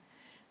thing.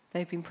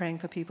 They've been praying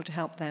for people to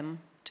help them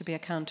to be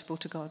accountable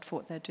to God for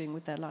what they're doing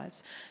with their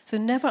lives. So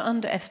never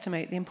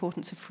underestimate the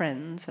importance of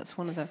friends. That's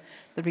one of the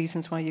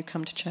reasons why you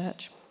come to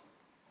church.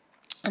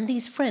 And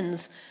these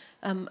friends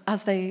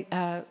as they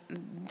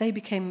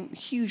became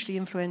hugely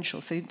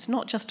influential. So it's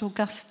not just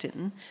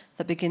Augustine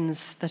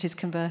that is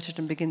converted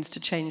and begins to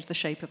change the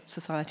shape of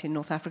society in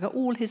North Africa.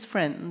 All his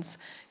friends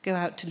go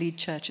out to lead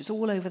churches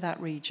all over that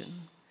region.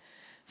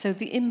 So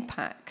the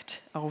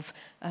impact of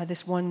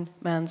this one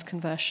man's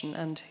conversion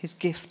and his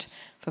gift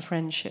for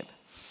friendship.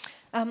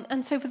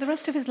 And so for the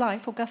rest of his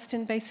life,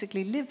 Augustine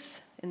basically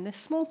lives in this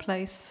small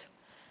place,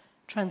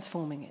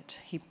 transforming it.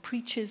 He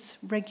preaches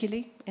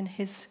regularly in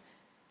his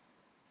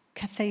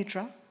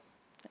cathedra.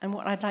 And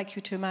what I'd like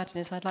you to imagine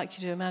is I'd like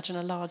you to imagine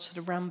a large sort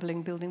of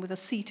rambling building with a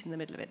seat in the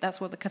middle of it. That's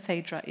what the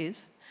cathedra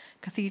is.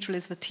 Cathedral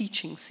is the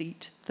teaching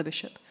seat of the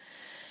bishop.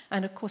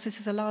 And of course, this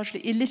is a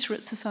largely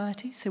illiterate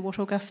society, so what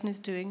Augustine is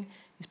doing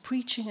is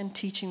preaching and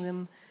teaching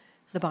them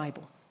the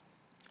Bible.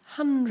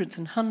 Hundreds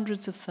and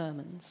hundreds of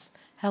sermons,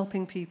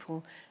 helping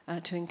people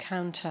to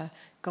encounter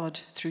God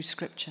through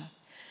Scripture.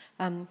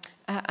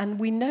 And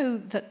we know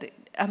that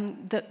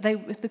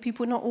the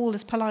people are not all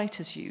as polite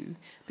as you,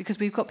 because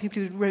we've got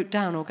people who wrote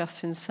down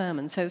Augustine's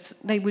sermon. So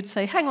they would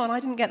say, hang on, I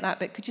didn't get that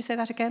bit. Could you say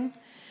that again?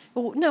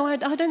 Or, no, I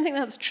don't think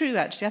that's true,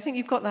 actually. I think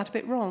you've got that a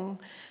bit wrong.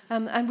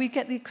 And we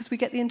get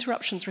the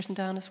interruptions written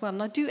down as well.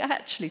 And I do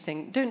actually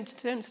think,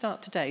 don't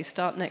start today,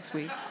 start next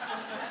week,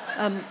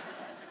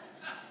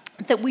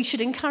 that we should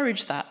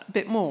encourage that a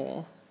bit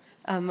more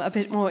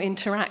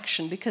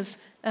interaction, because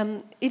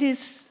it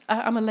is,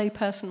 I'm a lay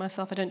person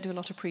myself, I don't do a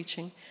lot of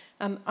preaching.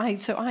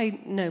 So I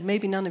know,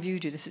 maybe none of you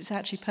do this, it's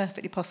actually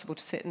perfectly possible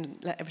to sit and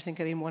let everything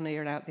go in one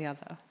ear and out the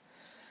other.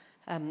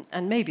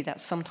 And maybe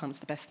that's sometimes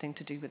the best thing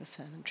to do with a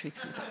sermon,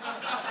 truthfully.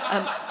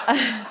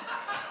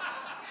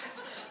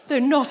 Though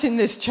not in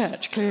this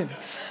church, clearly.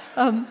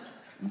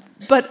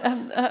 But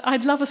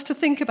I'd love us to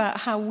think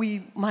about how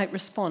we might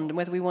respond and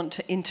whether we want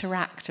to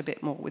interact a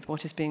bit more with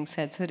what is being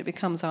said so that it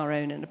becomes our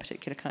own in a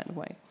particular kind of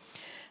way.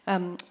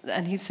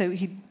 And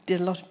he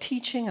did a lot of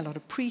teaching, a lot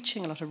of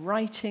preaching, a lot of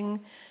writing.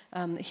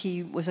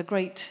 He was a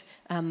great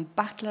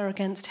battler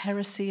against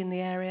heresy in the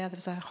area. There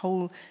was a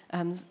whole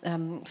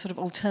sort of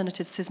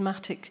alternative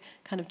schismatic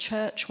kind of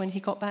church when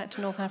he got back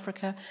to North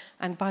Africa.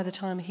 And by the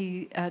time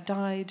he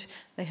died,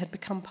 they had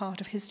become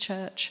part of his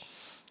church,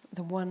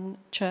 the one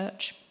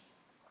church.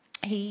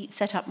 He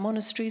set up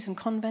monasteries and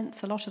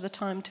convents a lot of the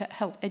time to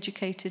help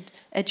educate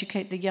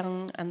the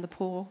young and the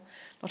poor.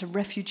 A lot of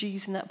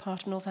refugees in that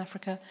part of North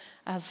Africa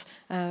as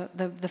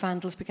the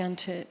Vandals began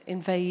to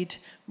invade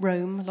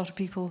Rome. A lot of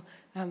people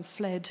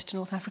fled to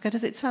North Africa.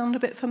 Does it sound a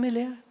bit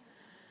familiar?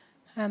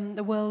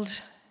 The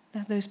world,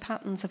 those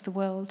patterns of the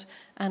world,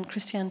 and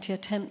Christianity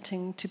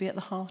attempting to be at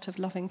the heart of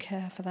loving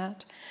care for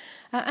that.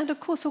 And of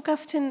course,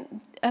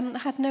 Augustine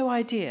had no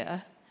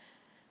idea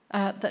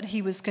that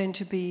he was going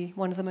to be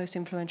one of the most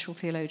influential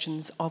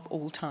theologians of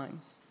all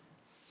time.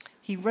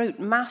 He wrote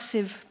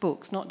massive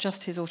books, not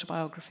just his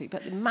autobiography,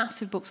 but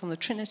massive books on the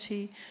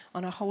Trinity,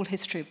 on a whole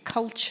history of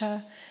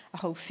culture, a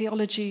whole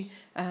theology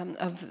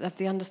of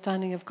the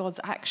understanding of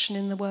God's action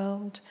in the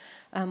world,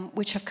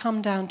 which have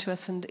come down to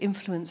us and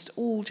influenced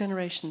all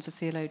generations of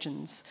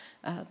theologians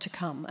to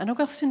come. And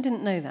Augustine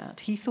didn't know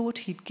that. He thought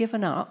he'd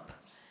given up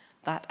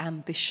that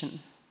ambition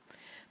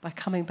by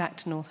coming back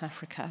to North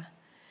Africa.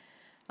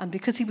 And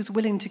because he was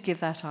willing to give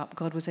that up,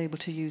 God was able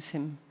to use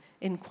him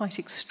in quite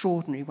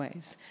extraordinary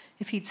ways.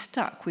 If he'd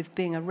stuck with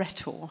being a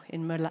rhetor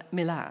in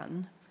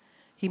Milan,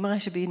 he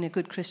might have been a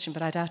good Christian,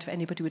 but I doubt if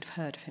anybody would have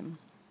heard of him.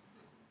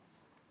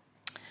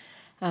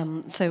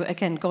 So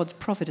again, God's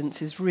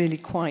providence is really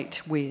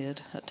quite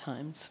weird at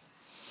times.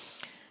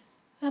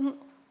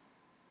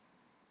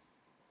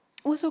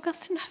 Was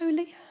Augustine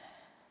holy?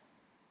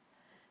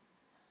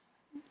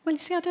 Well, you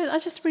see, I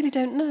just really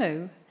don't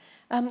know.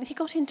 He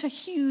got into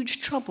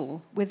huge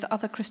trouble with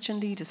other Christian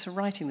leaders for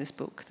writing this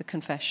book, The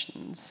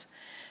Confessions,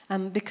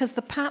 because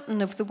the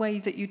pattern of the way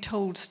that you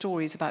told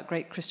stories about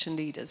great Christian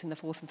leaders in the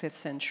 4th and 5th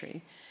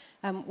century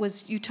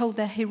was you told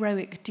their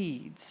heroic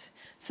deeds.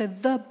 So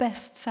the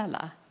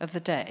bestseller of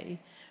the day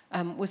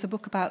was a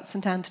book about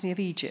St. Anthony of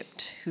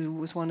Egypt, who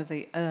was one of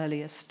the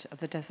earliest of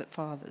the Desert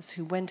Fathers,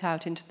 who went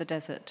out into the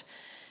desert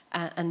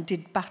and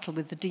did battle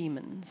with the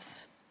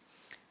demons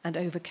and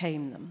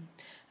overcame them,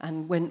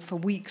 and went for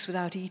weeks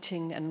without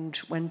eating, and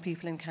when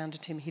people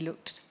encountered him, he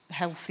looked the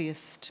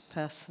healthiest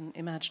person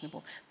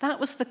imaginable. That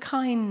was the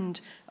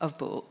kind of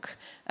book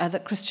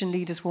that Christian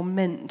leaders were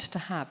meant to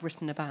have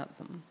written about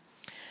them.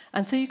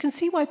 And so you can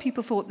see why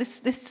people thought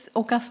this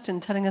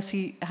Augustine telling us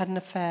he had an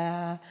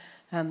affair,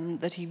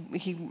 that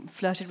he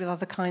flirted with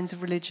other kinds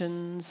of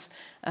religions,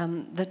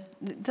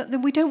 that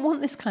we don't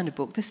want this kind of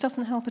book. This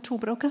doesn't help at all.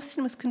 But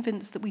Augustine was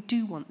convinced that we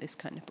do want this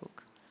kind of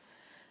book.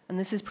 And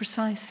this is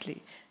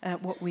precisely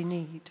what we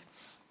need.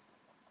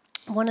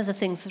 One of the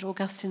things that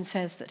Augustine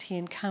says that he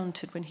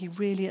encountered when he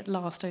really at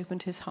last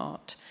opened his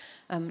heart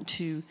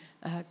to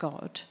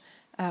God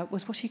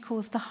was what he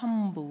calls the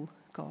humble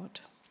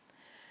God.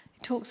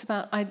 He talks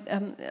about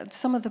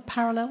some of the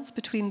parallels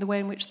between the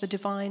way in which the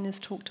divine is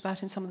talked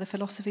about in some of the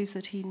philosophies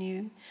that he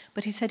knew,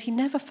 but he said he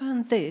never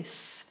found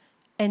this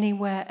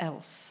anywhere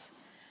else.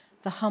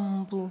 The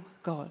humble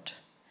God,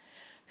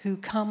 who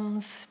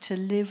comes to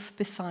live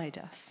beside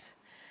us.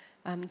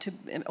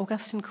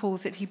 Augustine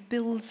calls it,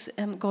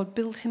 God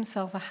built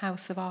himself a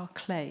house of our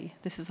clay.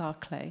 This is our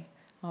clay,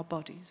 our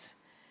bodies.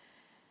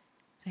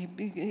 So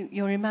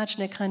you're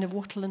imagining a kind of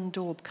wattle and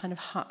daub kind of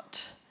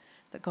hut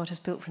that God has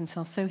built for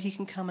himself so he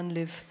can come and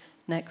live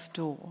next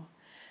door.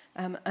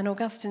 And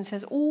Augustine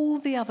says all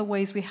the other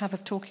ways we have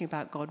of talking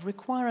about God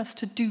require us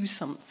to do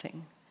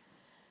something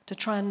to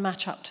try and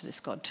match up to this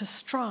God, to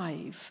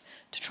strive,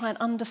 to try and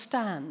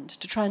understand,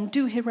 to try and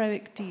do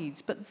heroic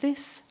deeds. But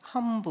this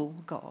humble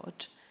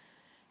God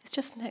is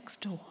just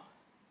next door.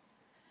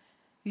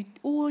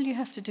 All you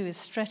have to do is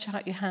stretch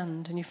out your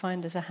hand and you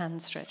find there's a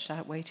hand stretched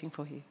out waiting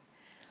for you.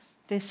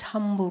 This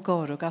humble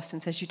God,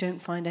 Augustine says, you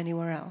don't find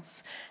anywhere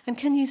else. And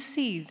can you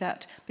see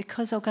that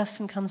because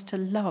Augustine comes to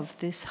love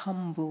this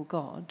humble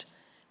God,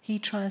 he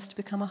tries to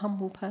become a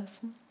humble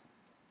person?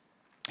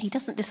 He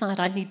doesn't decide,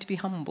 I need to be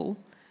humble,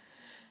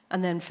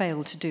 and then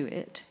fail to do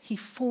it. He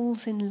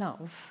falls in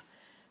love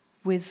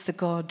with the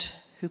God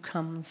who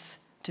comes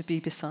to be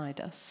beside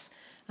us,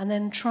 and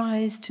then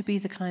tries to be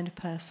the kind of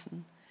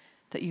person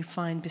that you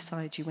find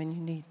beside you when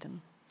you need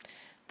them.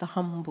 The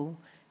humble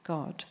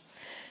God.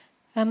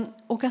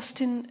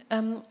 Augustine,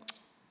 how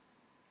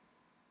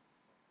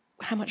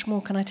much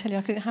more can I tell you?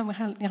 How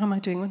am I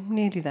doing? I'm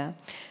nearly there.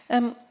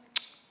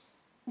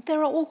 There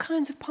are all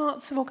kinds of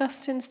parts of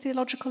Augustine's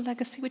theological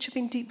legacy which have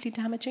been deeply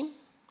damaging.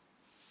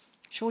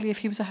 Surely if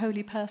he was a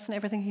holy person,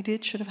 everything he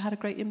did should have had a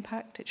great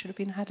impact. It should have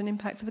had an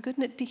impact for the good,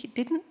 and it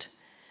didn't.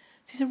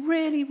 He's a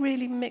really,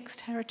 really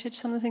mixed heritage.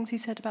 Some of the things he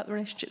said about the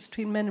relationships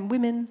between men and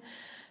women,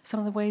 some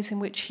of the ways in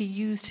which he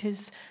used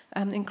his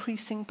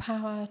increasing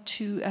power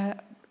to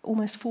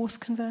almost force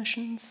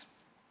conversions.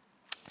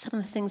 Some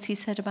of the things he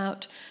said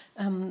about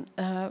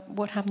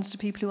what happens to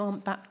people who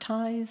aren't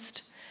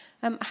baptized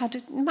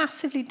had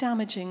massively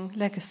damaging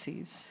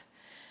legacies.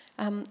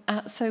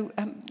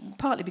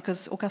 Partly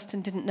because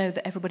Augustine didn't know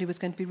that everybody was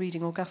going to be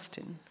reading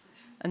Augustine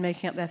and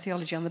making up their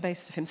theology on the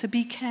basis of him. So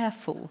be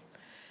careful.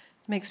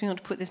 It makes me want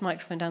to put this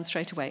microphone down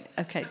straight away.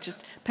 Okay,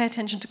 just pay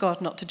attention to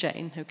God, not to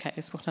Jane. Okay,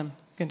 is what I'm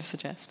going to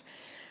suggest.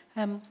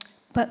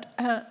 But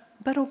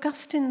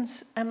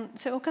Augustine's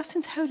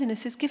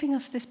holiness is giving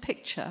us this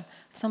picture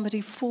of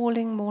somebody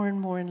falling more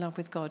and more in love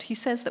with God. He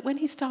says that when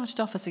he started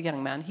off as a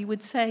young man, he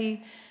would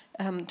say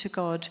to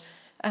God,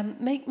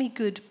 make me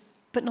good,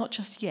 but not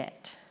just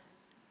yet.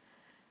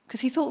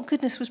 Because he thought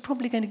goodness was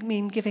probably going to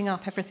mean giving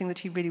up everything that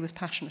he really was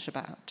passionate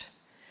about.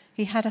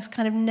 He had a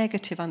kind of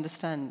negative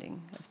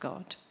understanding of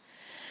God.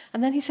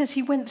 And then he says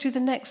he went through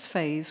the next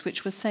phase,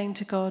 which was saying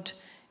to God,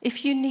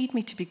 if you need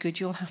me to be good,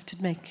 you'll have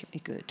to make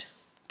me good.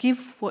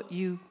 Give what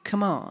you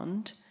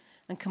command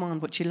and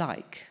command what you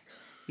like,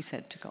 he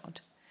said to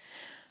God.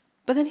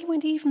 But then he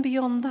went even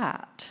beyond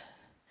that,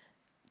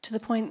 to the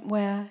point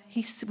where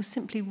he was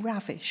simply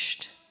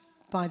ravished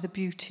by the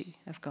beauty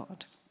of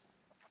God.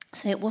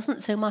 So it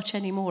wasn't so much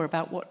anymore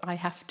about what I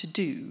have to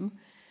do,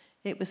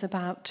 it was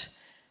about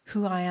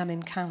who I am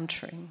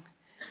encountering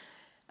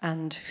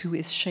and who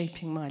is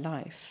shaping my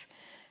life.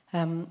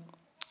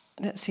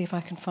 Let's see if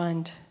I can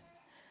find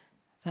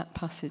that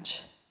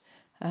passage.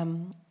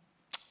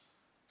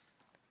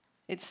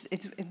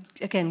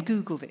 Again,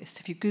 Google this.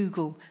 If you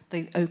Google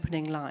the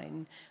opening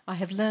line, I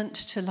have learnt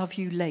to love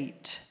you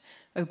late,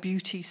 O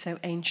beauty so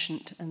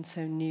ancient and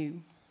so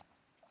new.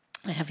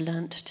 I have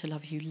learnt to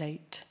love you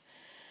late.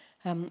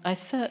 I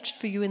searched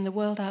for you in the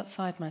world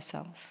outside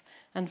myself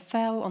and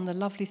fell on the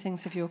lovely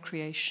things of your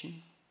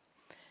creation.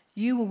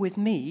 You were with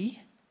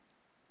me,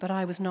 but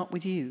I was not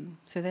with you.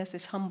 So there's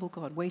this humble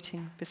God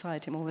waiting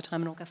beside him all the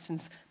time, and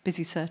Augustine's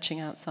busy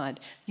searching outside.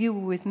 You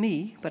were with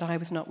me, but I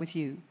was not with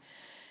you.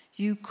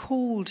 You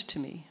called to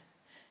me.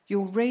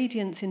 Your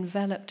radiance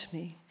enveloped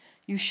me.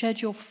 You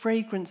shed your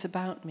fragrance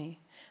about me.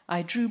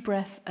 I drew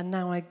breath, and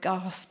now I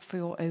gasp for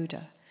your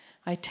odor.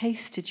 I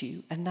tasted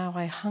you, and now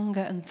I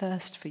hunger and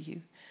thirst for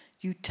you.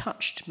 You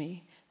touched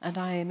me, and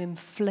I am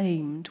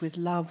inflamed with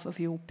love of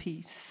your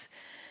peace.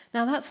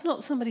 Now, that's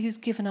not somebody who's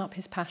given up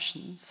his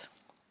passions.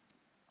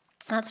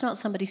 That's not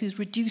somebody who's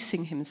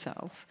reducing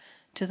himself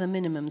to the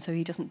minimum so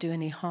he doesn't do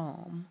any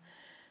harm.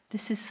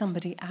 This is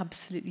somebody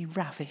absolutely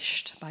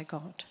ravished by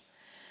God.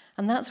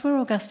 And that's where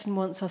Augustine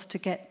wants us to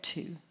get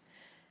to.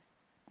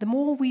 The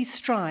more we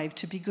strive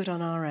to be good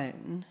on our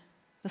own,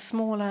 the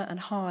smaller and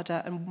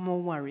harder and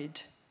more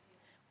worried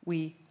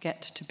we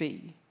get to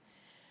be.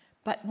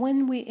 But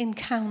when we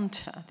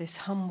encounter this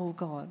humble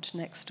God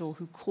next door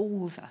who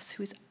calls us,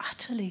 who is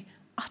utterly,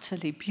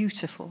 utterly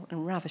beautiful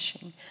and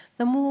ravishing,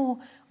 the more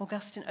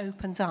Augustine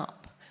opens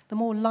up, the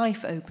more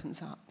life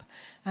opens up,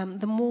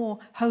 the more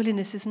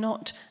holiness is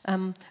not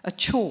a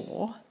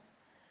chore,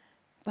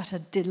 but a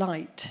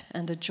delight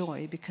and a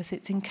joy because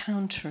it's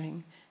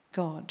encountering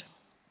God.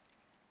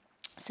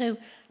 So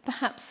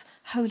perhaps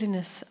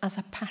holiness as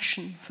a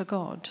passion for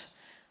God,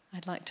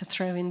 I'd like to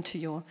throw into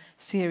your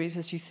series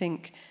as you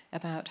think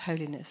about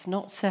holiness,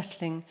 not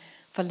settling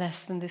for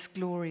less than this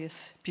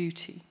glorious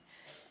beauty.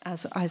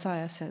 As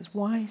Isaiah says,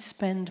 why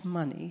spend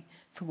money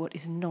for what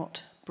is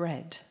not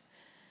bread?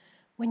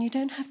 when you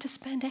don't have to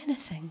spend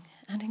anything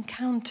and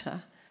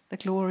encounter the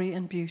glory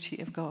and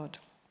beauty of God.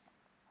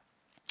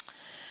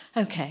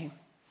 Okay,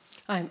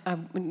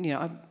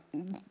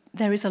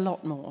 there is a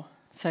lot more.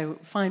 So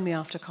find me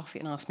after coffee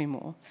and ask me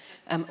more.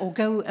 Or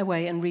go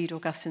away and read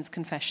Augustine's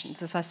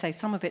Confessions. As I say,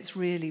 some of it's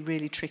really,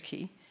 really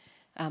tricky.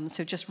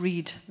 So just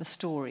read the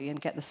story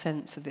and get the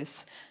sense of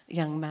this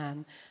young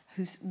man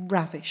who's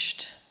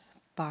ravished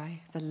by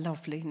the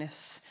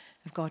loveliness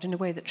of God in a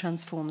way that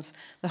transforms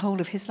the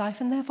whole of his life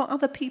and therefore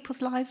other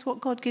people's lives.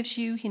 What God gives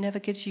you, he never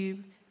gives you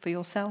for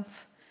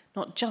yourself,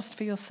 not just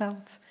for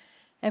yourself.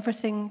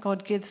 Everything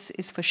God gives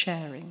is for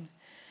sharing.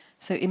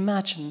 So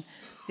imagine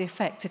the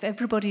effect if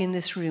everybody in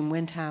this room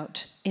went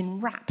out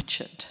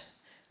enraptured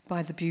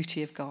by the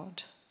beauty of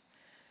God.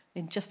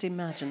 And just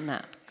imagine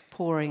that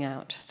pouring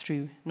out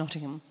through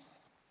Nottingham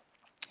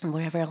and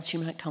wherever else you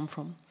might come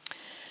from.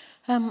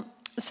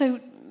 So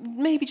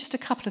maybe just a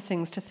couple of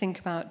things to think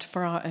about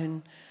for our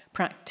own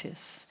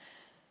practice.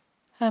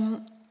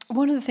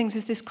 One of the things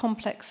is this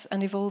complex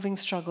and evolving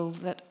struggle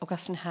that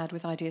Augustine had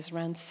with ideas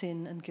around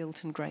sin and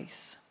guilt and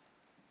grace.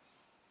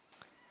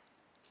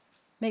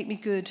 Make me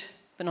good,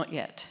 but not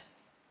yet.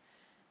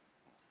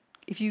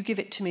 If you give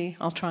it to me,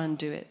 I'll try and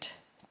do it.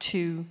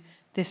 To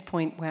this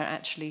point where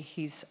actually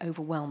he's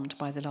overwhelmed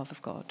by the love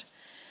of God.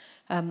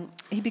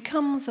 He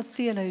becomes a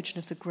theologian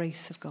of the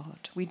grace of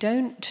God. We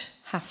don't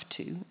have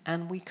to,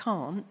 and we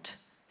can't,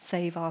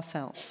 save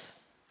ourselves.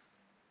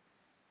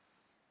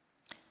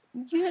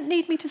 You don't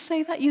need me to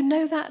say that. You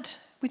know that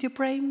with your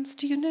brains.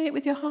 Do you know it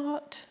with your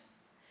heart?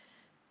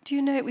 Do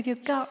you know it with your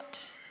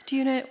gut? Do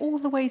you know it all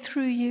the way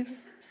through you?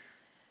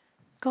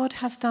 God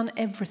has done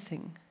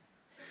everything.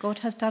 God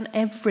has done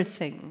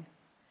everything.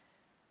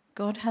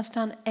 God has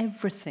done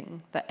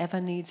everything that ever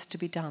needs to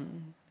be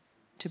done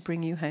to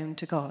bring you home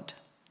to God.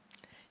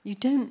 You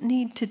don't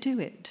need to do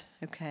it,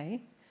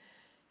 okay?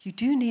 You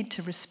do need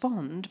to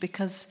respond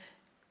because,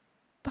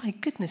 by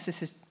goodness,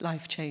 this is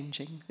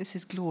life-changing. This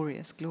is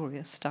glorious,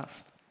 glorious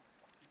stuff.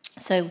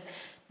 So,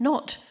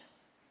 not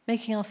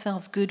making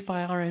ourselves good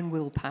by our own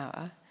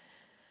willpower,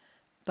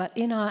 but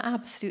in our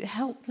absolute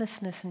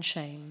helplessness and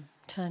shame,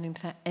 turning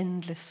to that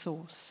endless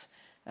source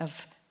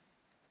of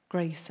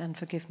grace and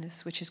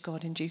forgiveness, which is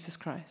God in Jesus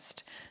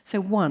Christ.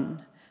 So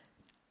 1,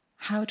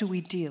 how do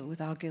we deal with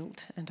our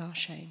guilt and our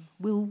shame?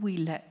 Will we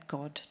let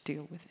God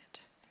deal with it?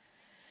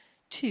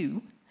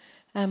 2,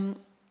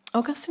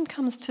 Augustine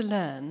comes to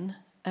learn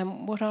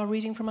what our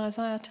reading from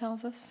Isaiah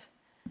tells us.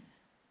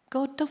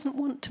 God doesn't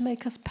want to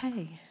make us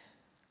pay.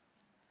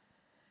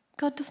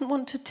 God doesn't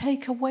want to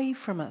take away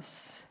from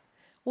us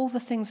all the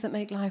things that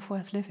make life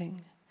worth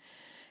living.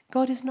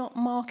 God is not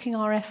marking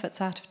our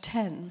efforts out of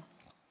 10.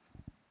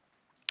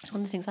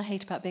 One of the things I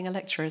hate about being a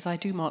lecturer is I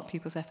do mark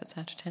people's efforts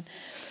out of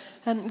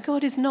 10.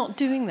 God is not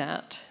doing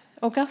that.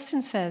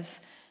 Augustine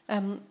says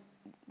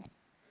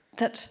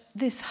that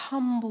this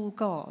humble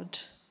God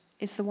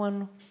is the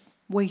one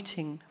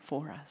waiting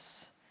for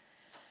us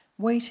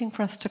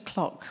to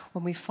clock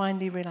when we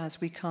finally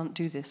realize we can't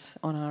do this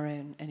on our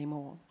own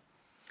anymore.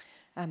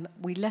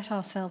 We let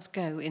ourselves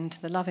go into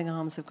the loving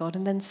arms of God,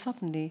 and then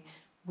suddenly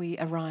we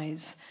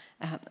arise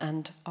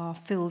and are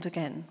filled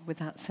again with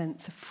that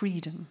sense of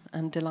freedom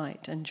and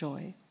delight and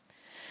joy.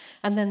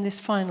 And then this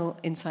final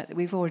insight that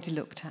we've already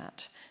looked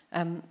at,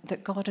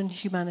 that God and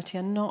humanity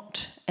are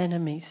not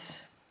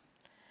enemies.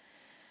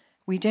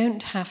 We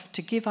don't have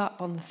to give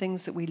up on the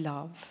things that we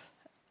love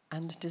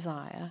and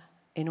desire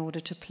in order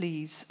to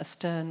please a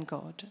stern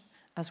God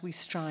as we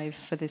strive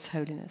for this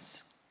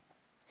holiness.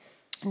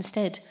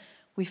 Instead,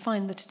 we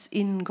find that it's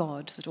in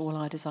God that all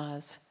our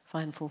desires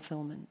find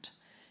fulfillment.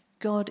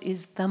 God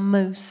is the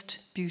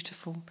most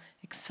beautiful,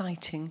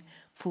 exciting,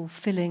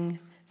 fulfilling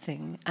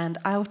thing, and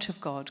out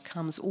of God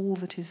comes all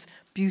that is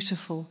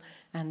beautiful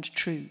and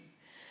true.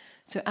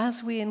 So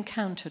as we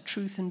encounter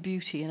truth and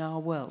beauty in our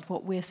world,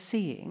 what we're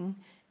seeing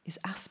is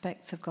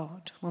aspects of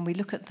God. When we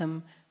look at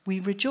them, we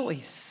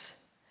rejoice.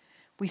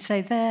 We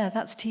say,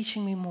 that's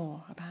teaching me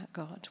more about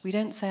God. We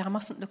don't say, I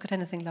mustn't look at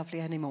anything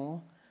lovely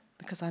anymore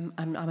because I'm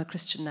a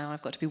Christian now,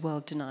 I've got to be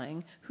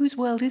world-denying. Whose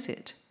world is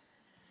it?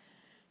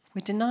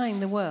 We're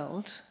denying the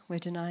world, we're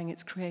denying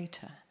its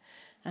creator.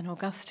 And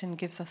Augustine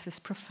gives us this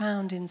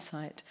profound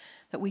insight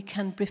that we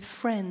can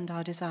befriend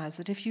our desires,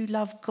 that if you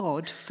love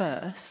God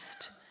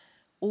first,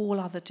 all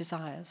other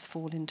desires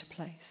fall into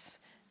place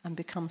and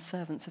become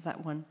servants of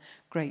that one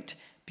great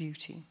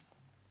beauty.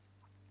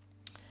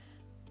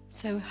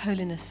 So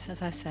holiness,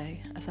 as I say,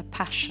 as a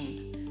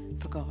passion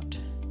for God,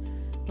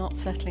 not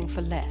settling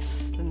for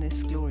less than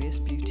this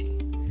glorious beauty.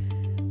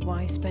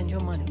 Why spend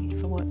your money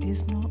for what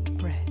is not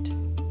bread?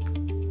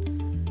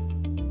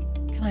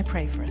 Can I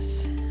pray for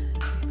us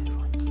as we move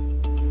on?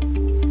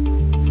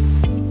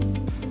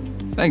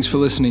 Thanks for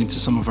listening to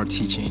some of our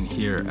teaching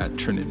here at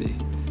Trinity.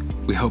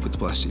 We hope it's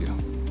blessed you.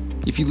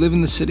 If you live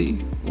in the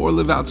city or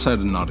live outside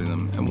of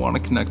Nottingham and want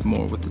to connect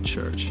more with the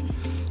church,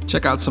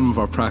 check out some of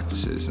our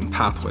practices and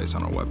pathways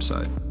on our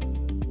website.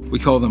 We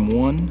call them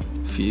one,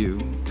 few,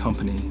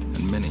 company,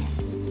 and many.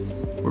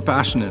 We're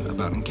passionate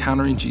about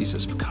encountering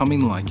Jesus,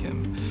 becoming like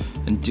him,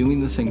 and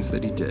doing the things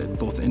that he did,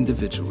 both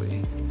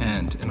individually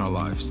and in our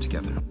lives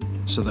together,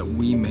 so that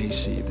we may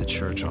see the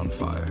church on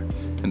fire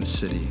and the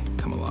city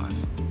come alive.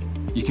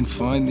 You can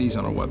find these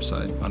on our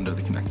website under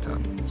the Connect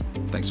tab.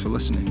 Thanks for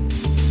listening.